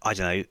on, I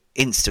don't know,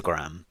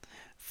 Instagram,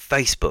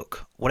 Facebook,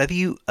 whatever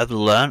you have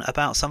learned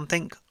about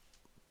something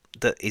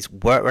that is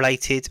work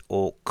related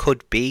or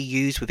could be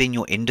used within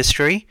your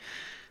industry,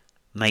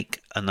 make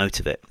a note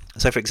of it.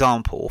 So for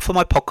example, for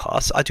my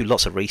podcast, I do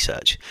lots of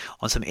research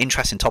on some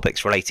interesting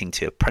topics relating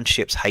to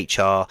apprenticeships,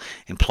 HR,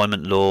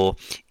 employment law,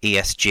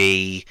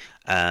 ESG,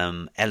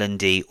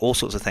 L&D, all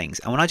sorts of things.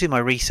 And when I do my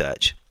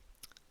research,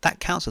 that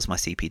counts as my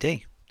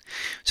CPD.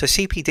 So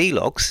CPD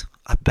logs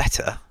are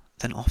better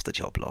than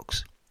off-the-job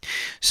logs.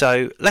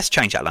 So let's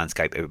change that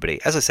landscape, everybody.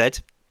 As I said,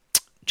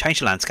 change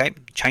the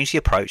landscape, change the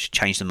approach,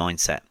 change the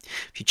mindset.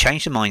 If you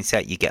change the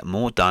mindset, you get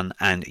more done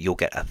and you'll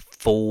get a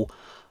full,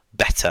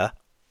 better,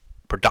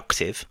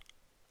 productive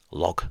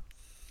log.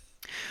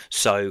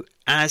 So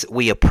as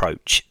we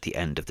approach the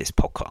end of this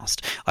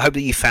podcast, I hope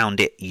that you found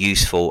it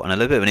useful and a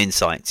little bit of an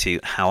insight to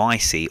how I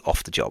see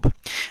off the job.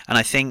 And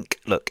I think,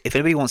 look, if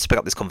anybody wants to pick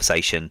up this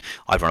conversation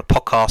either on a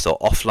podcast or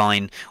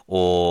offline,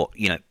 or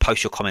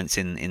post your comments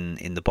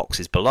in the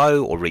boxes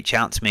below, or reach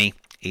out to me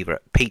either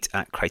at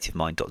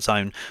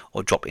pete@creativemind.zone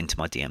or drop into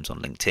my DMs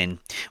on LinkedIn.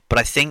 But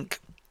I think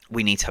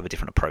we need to have a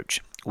different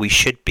approach. We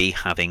should be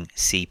having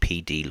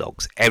CPD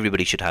logs.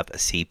 Everybody should have a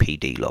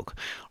CPD log,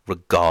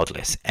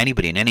 regardless.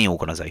 Anybody in any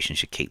organisation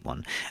should keep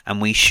one.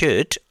 And we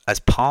should, as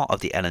part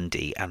of the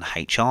L&D and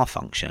HR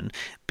function,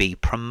 be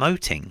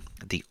promoting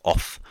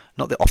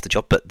not the off the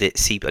job, but the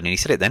I nearly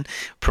said it then,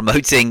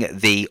 promoting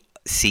the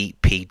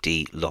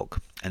CPD log,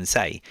 and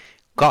say,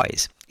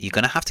 guys, you're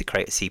going to have to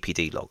create a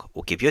CPD log.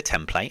 We'll give you a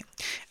template,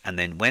 and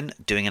then when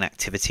doing an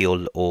activity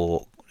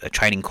or a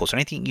training course or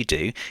anything you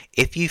do,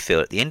 if you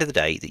feel at the end of the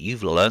day that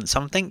you've learned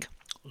something,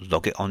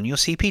 log it on your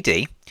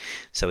CPD,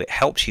 so it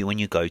helps you when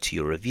you go to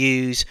your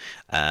reviews,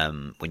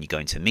 when you go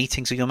into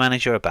meetings with your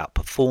manager about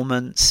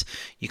performance.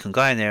 You can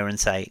go in there and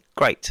say,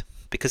 great,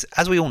 because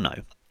as we all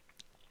know,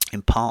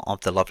 in part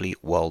of the lovely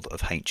world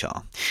of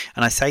HR,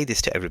 and I say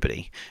this to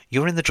everybody,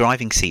 you're in the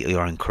driving seat of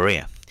your own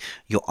career,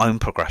 your own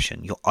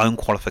progression, your own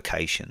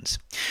qualifications.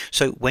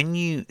 So when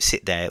you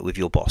sit there with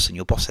your boss and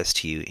your boss says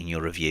to you in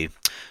your review,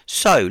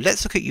 so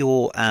let's look at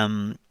your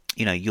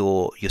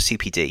your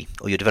CPD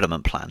or your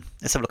development plan.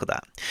 Let's have a look at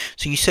that.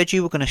 So you said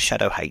you were going to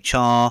shadow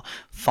HR,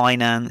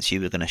 finance,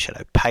 you were going to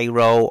shadow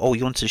payroll, or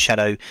you wanted to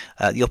shadow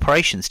the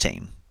operations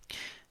team.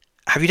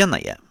 Have you done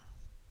that yet?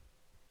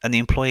 And the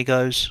employee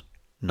goes,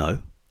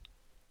 no.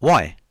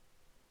 Why?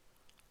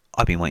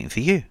 I've been waiting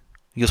for you.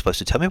 You're supposed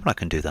to tell me when I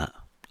can do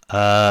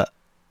that.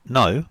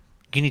 No.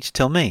 You need to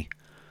tell me.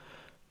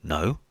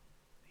 No.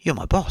 You're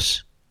my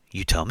boss.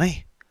 You tell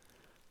me.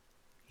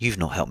 You've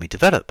not helped me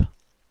develop.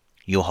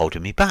 You're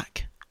holding me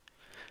back.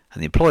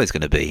 And the employer's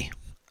going to be,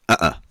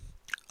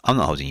 I'm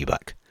not holding you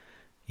back.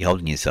 You're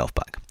holding yourself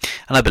back.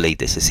 And I believe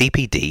this, a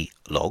CPD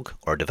log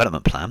or a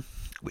development plan,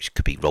 which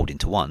could be rolled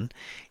into one,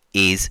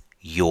 is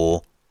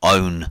your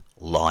own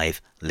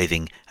live,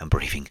 living and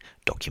breathing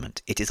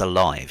document. It is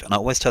alive. And I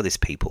always tell this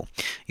people,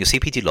 your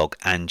CPD log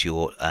and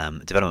your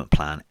development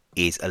plan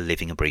is a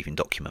living and breathing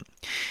document.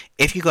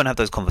 If you go and have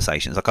those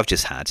conversations like I've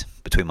just had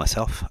between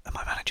myself and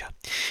my manager,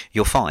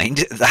 you'll find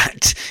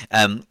that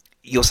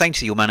you're saying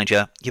to your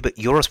manager, yeah, but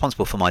you're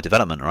responsible for my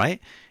development, right?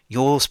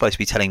 You're supposed to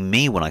be telling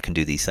me when I can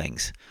do these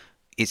things.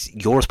 It's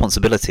your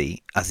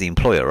responsibility as the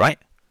employer, right?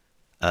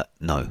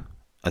 No.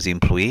 As the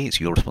employee, it's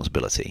your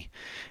responsibility.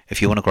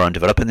 If you want to grow and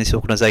develop in this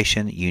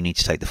organisation, you need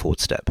to take the forward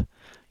step.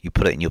 You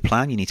put it in your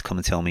plan, you need to come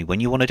and tell me when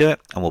you want to do it,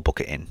 and we'll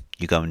book it in.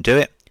 You go and do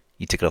it,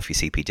 you tick it off your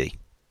CPD.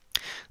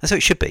 That's how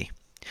it should be.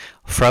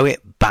 Throw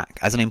it back.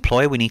 As an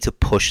employer, we need to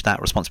push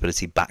that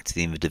responsibility back to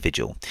the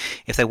individual.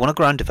 If they want to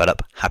grow and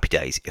develop, happy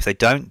days. If they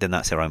don't, then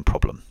that's their own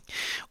problem.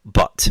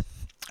 But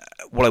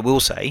what I will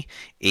say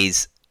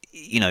is,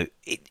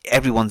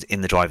 everyone's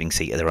in the driving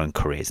seat of their own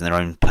careers and their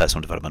own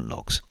personal development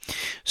logs.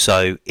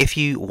 So if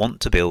you want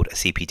to build a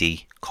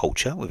CPD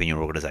culture within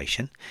your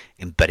organisation,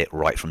 embed it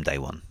right from day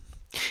one.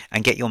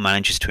 And get your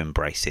managers to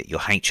embrace it,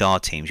 your HR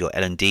teams, your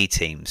L&D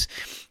teams,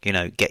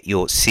 get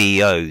your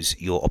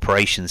CEOs, your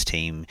operations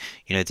team,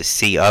 the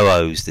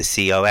COOs, the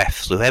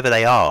COFs, whoever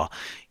they are,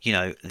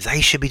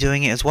 they should be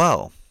doing it as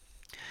well.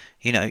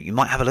 You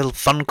might have a little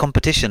fun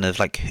competition of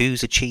like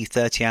who's achieved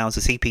 30 hours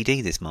of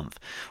CPD this month.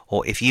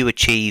 Or if you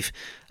achieve,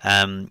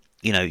 your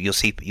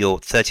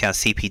 30 hours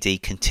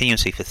CPD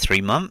continuously for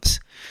 3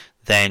 months,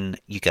 then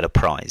you get a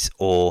prize,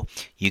 or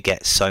you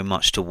get so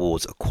much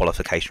towards a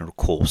qualification or a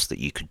course that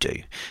you could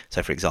do.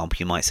 So for example,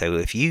 you might say, well,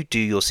 if you do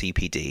your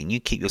CPD and you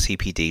keep your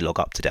CPD log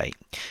up to date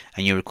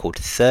and you record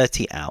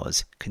 30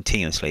 hours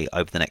continuously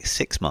over the next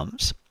 6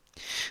 months,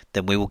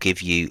 then we will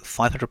give you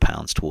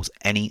 £500 towards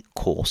any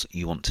course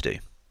you want to do.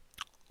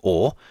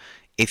 Or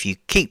if you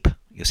keep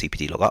your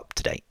CPD log up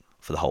to date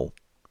for the whole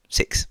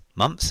 6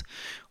 months,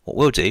 what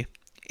we'll do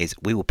is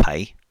we will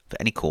pay for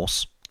any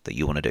course that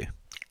you want to do.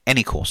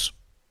 Any course.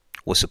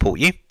 We'll support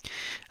you,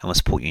 and we'll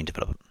support you in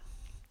development.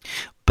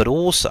 But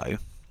also,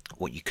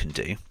 what you can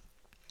do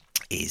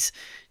is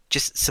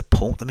just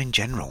support them in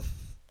general.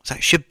 So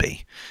it should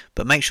be.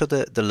 But make sure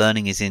that the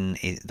learning is in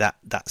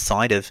that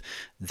side of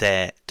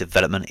their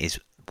development is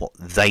what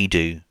they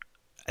do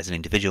as an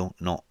individual,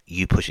 not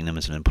you pushing them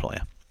as an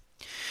employer.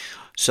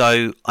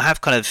 So I have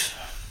kind of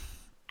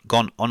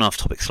gone on off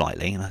topic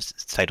slightly, and I've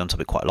stayed on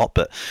topic quite a lot,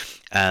 but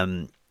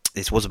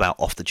this was about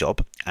off the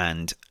job.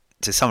 And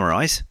to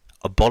summarise,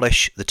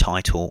 abolish the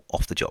title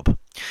off the job.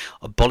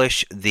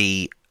 Abolish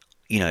the,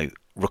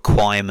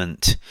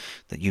 requirement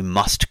that you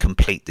must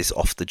complete this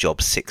off the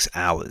job 6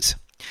 hours.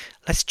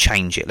 Let's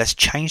change it. Let's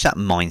change that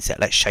mindset.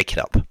 Let's shake it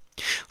up.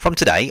 From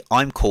today,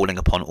 I'm calling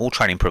upon all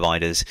training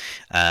providers,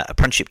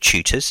 apprenticeship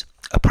tutors,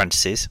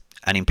 apprentices,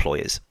 and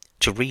employers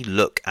to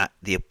re-look at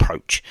the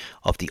approach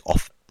of the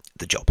off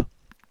the job.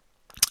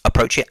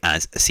 Approach it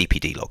as a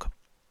CPD log.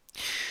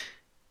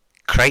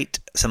 Create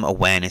some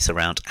awareness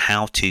around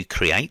how to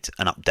create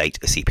and update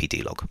a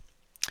CPD log.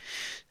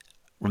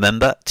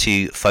 Remember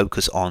to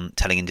focus on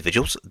telling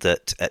individuals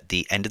that at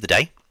the end of the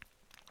day,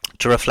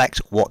 to reflect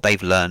what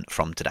they've learned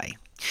from today.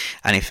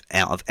 And if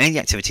out of any of the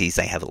activities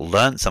they have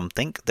learned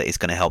something that is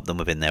going to help them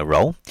within their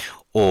role,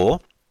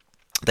 or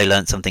they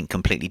learned something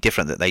completely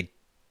different that they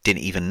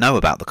didn't even know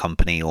about the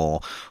company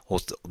or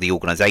the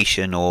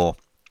organisation, or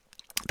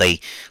they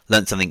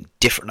learned something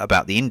different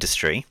about the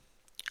industry,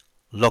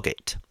 log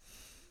it.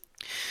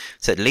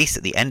 So at least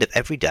at the end of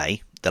every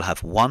day, they'll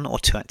have 1 or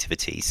 2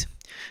 activities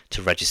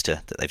to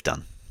register that they've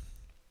done.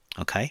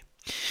 Okay?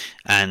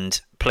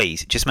 And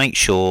please, just make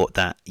sure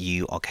that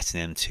you are getting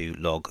them to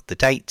log the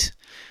date,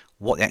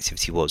 what the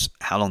activity was,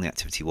 how long the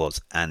activity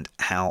was, and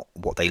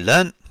what they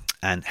learned,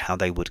 and how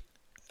they would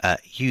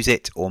use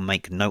it or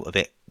make note of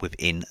it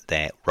within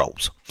their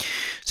roles.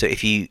 So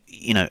if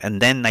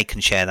and then they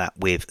can share that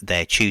with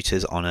their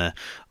tutors on a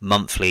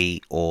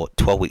monthly or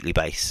 12-weekly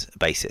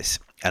basis,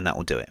 and that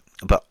will do it.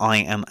 But I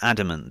am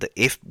adamant that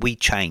if we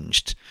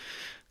changed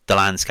the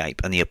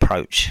landscape and the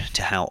approach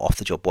to how off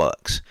the job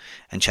works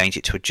and change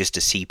it to just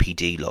a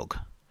CPD log,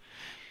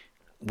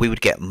 we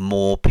would get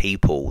more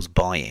people's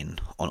buy-in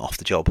on off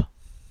the job.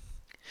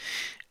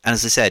 And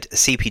as I said, a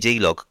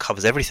CPD log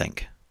covers everything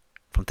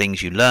from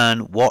things you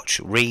learn, watch,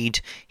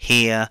 read,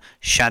 hear,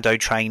 shadow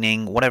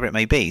training, whatever it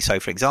may be. So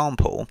for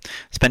example,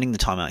 spending the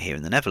time out here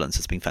in the Netherlands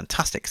has been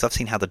fantastic because I've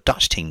seen how the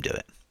Dutch team do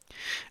it,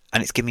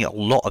 and it's given me a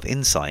lot of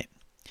insight.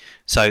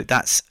 So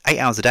that's 8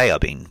 hours a day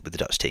I've been with the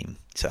Dutch team.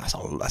 So that's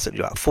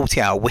about a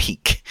 40-hour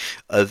week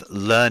of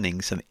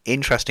learning some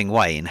interesting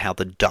way in how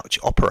the Dutch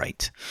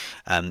operate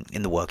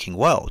in the working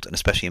world, and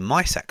especially in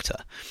my sector.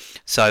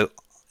 So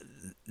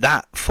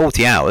that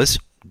 40 hours,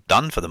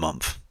 done for the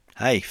month.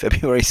 Hey,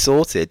 February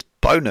sorted,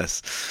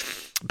 bonus.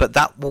 But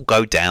that will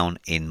go down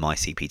in my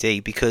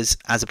CPD because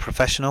as a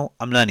professional,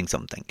 I'm learning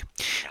something.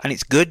 And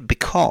it's good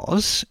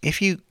because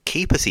if you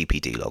keep a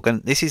CPD log,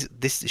 and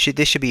this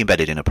should be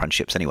embedded in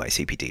apprenticeships anyway,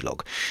 CPD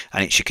log,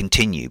 and it should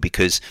continue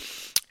because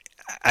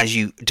as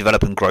you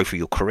develop and grow through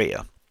your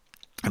career,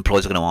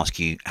 employers are going to ask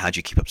you, how do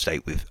you keep up to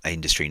date with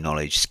industry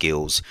knowledge,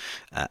 skills,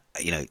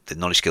 the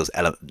knowledge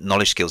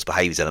skills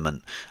behaviours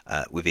element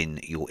within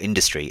your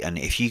industry. And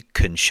if you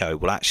can show,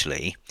 well,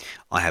 actually,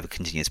 I have a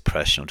continuous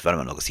professional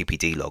development log, a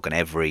CPD log, and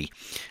every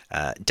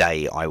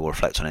day I will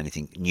reflect on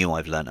anything new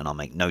I've learned and I'll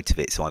make note of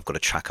it. So I've got a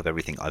track of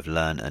everything I've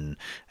learned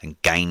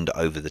and gained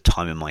over the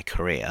time in my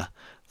career.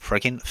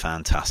 Friggin'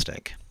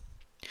 fantastic.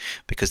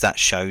 Because that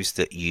shows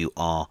that you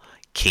are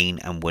keen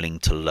and willing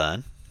to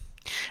learn,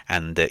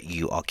 and that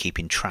you are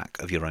keeping track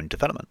of your own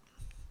development.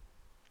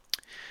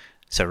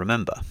 So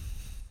remember,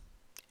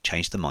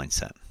 change the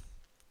mindset,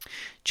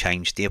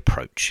 change the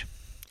approach,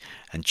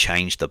 and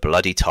change the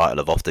bloody title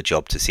of off the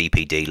job to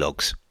CPD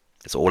logs.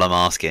 That's all I'm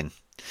asking.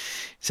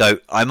 So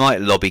I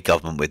might lobby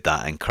government with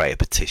that and create a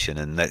petition,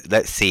 and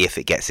let's see if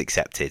it gets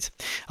accepted.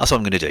 That's what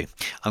I'm going to do.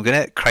 I'm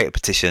going to create a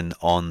petition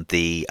on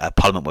the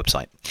Parliament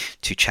website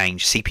to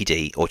change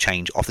CPD, or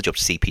change off the job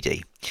to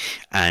CPD,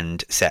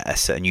 and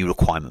set a new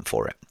requirement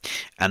for it.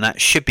 And that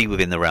should be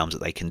within the realms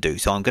that they can do.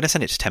 So I'm going to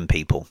send it to 10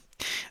 people.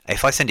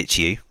 If I send it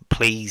to you,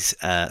 please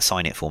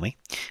sign it for me,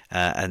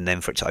 and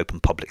then for it to open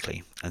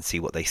publicly and see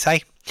what they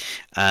say.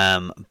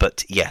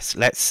 But yes,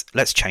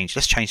 let's change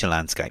the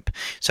landscape.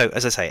 So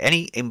as I say,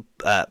 any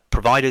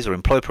providers or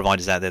employer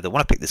providers out there that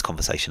want to pick this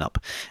conversation up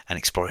and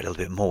explore it a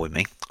little bit more with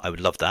me, I would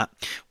love that.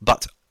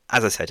 But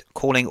as I said,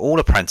 calling all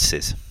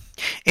apprentices.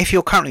 If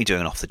you're currently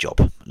doing off the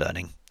job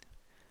learning,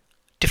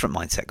 different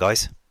mindset,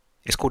 guys.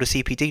 It's called a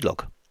CPD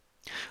log.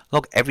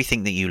 Log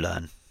everything that you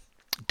learn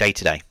day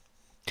to day.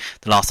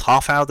 The last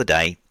half hour of the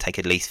day, take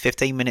at least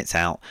 15 minutes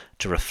out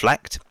to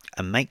reflect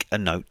and make a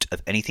note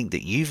of anything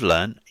that you've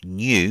learned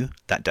new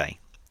that day.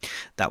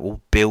 That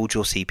will build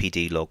your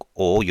CPD log,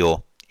 or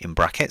your, in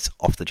brackets,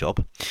 off the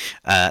job,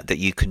 that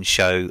you can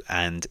show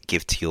and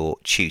give to your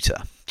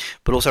tutor.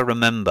 But also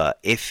remember,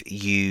 if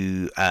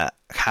you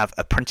have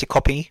a printed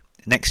copy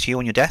next to you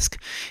on your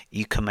desk,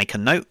 you can make a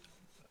note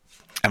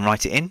and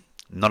write it in,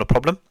 not a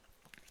problem,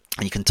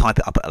 and you can type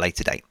it up at a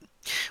later date.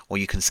 Or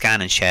you can scan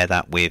and share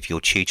that with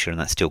your tutor, and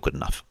that's still good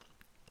enough.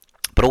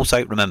 But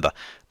also remember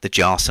the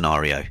jar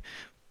scenario.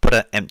 Put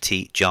an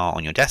empty jar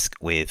on your desk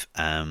with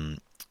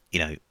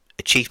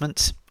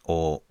achievements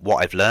or what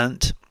I've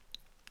learned,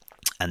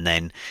 and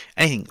then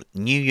anything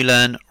new you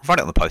learn, write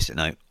it on the post-it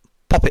note,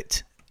 pop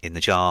it in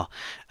the jar,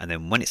 and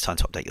then when it's time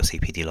to update your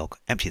CPD log,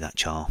 empty that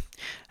jar,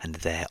 and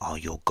there are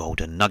your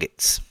golden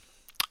nuggets.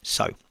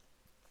 So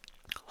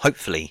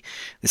hopefully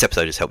this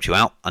episode has helped you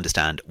out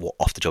understand what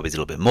off the job is a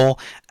little bit more,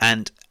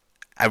 and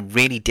a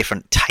really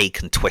different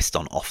take and twist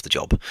on off the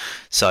job.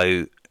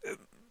 So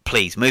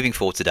please, moving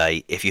forward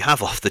today, if you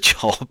have off the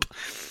job,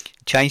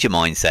 change your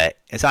mindset.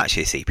 It's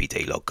actually a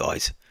CPD log,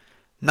 guys,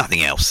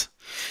 nothing else.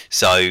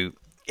 So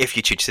if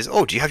your tutor says,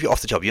 oh, do you have your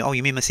off the job? Oh,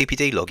 you mean my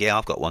CPD log? Yeah,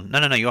 I've got one. No,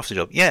 you're off the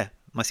job. Yeah,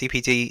 my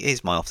CPD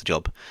is my off the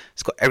job.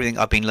 It's got everything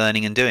I've been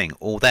learning and doing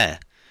all there.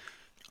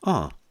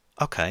 Oh,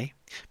 okay.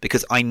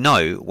 Because I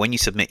know when you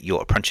submit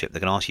your apprenticeship,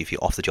 they're going to ask you if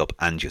you're off the job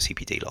and your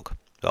CPD log.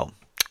 Well,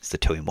 it's the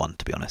 2-in-1,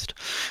 to be honest.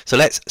 So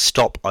let's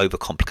stop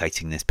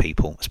overcomplicating this,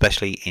 people,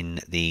 especially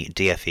in the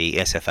DFE,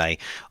 SFA,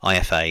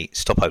 IFA.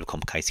 Stop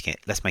overcomplicating it.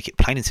 Let's make it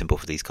plain and simple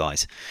for these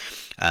guys.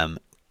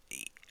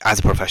 As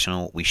a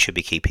professional, we should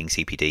be keeping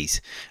CPDs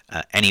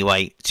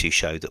anyway, to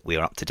show that we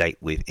are up to date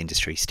with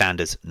industry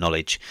standards,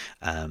 knowledge,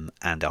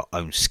 and our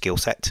own skill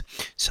set.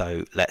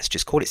 So let's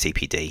just call it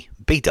CPD.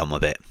 Be done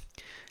with it.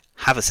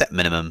 Have a set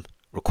minimum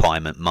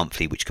requirement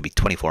monthly, which could be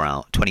 24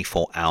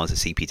 hours of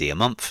CPD a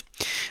month.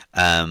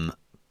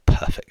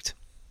 Perfect.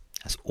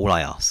 That's all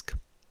I ask.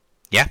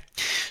 Yeah.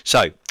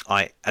 So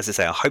as I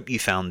say, I hope you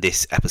found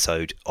this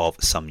episode of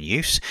some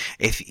use.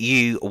 If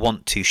you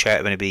want to share it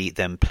with anybody,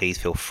 then please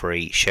feel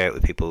free, share it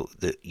with people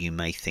that you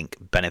may think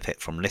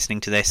benefit from listening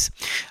to this.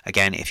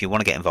 Again, if you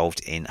want to get involved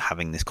in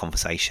having this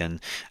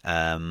conversation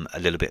a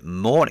little bit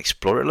more and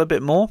explore it a little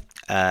bit more,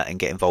 and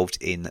get involved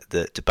in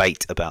the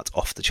debate about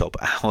off the job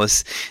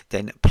hours,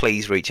 then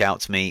please reach out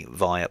to me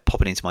via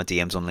popping into my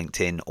DMs on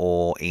LinkedIn,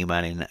 or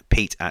emailing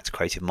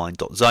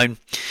pete@creativemind.zone,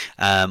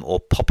 or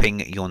popping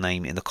your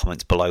name in the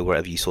comments below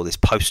wherever you saw this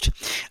post,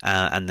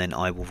 and then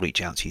I will reach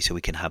out to you so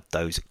we can have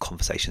those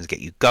conversations, get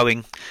you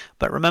going.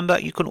 But remember,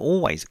 you can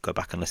always go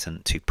back and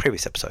listen to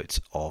previous episodes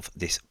of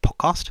this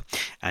podcast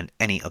and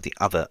any of the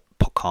other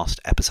podcast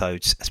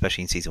episodes,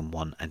 especially in season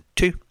 1 and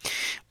 2,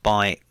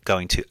 by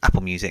going to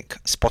Apple Music,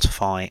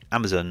 Spotify,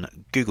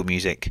 Amazon, Google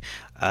Music,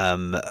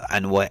 and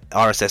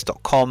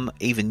RSS.com,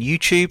 even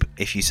YouTube.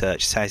 If you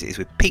search Say As It Is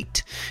with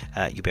Pete,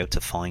 you'll be able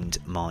to find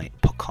my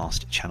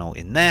podcast channel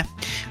in there.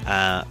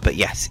 But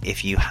yes,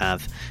 if you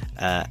have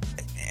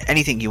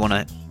anything you want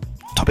to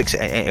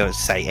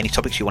any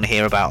topics you want to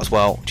hear about as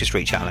well, just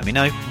reach out and let me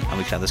know, and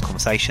we can have those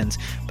conversations.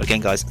 But again,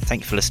 guys,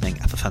 thank you for listening.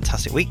 Have a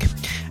fantastic week,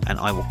 and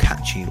I will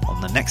catch you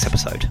on the next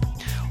episode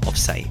of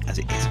Say As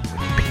It Is with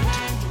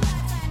Pete.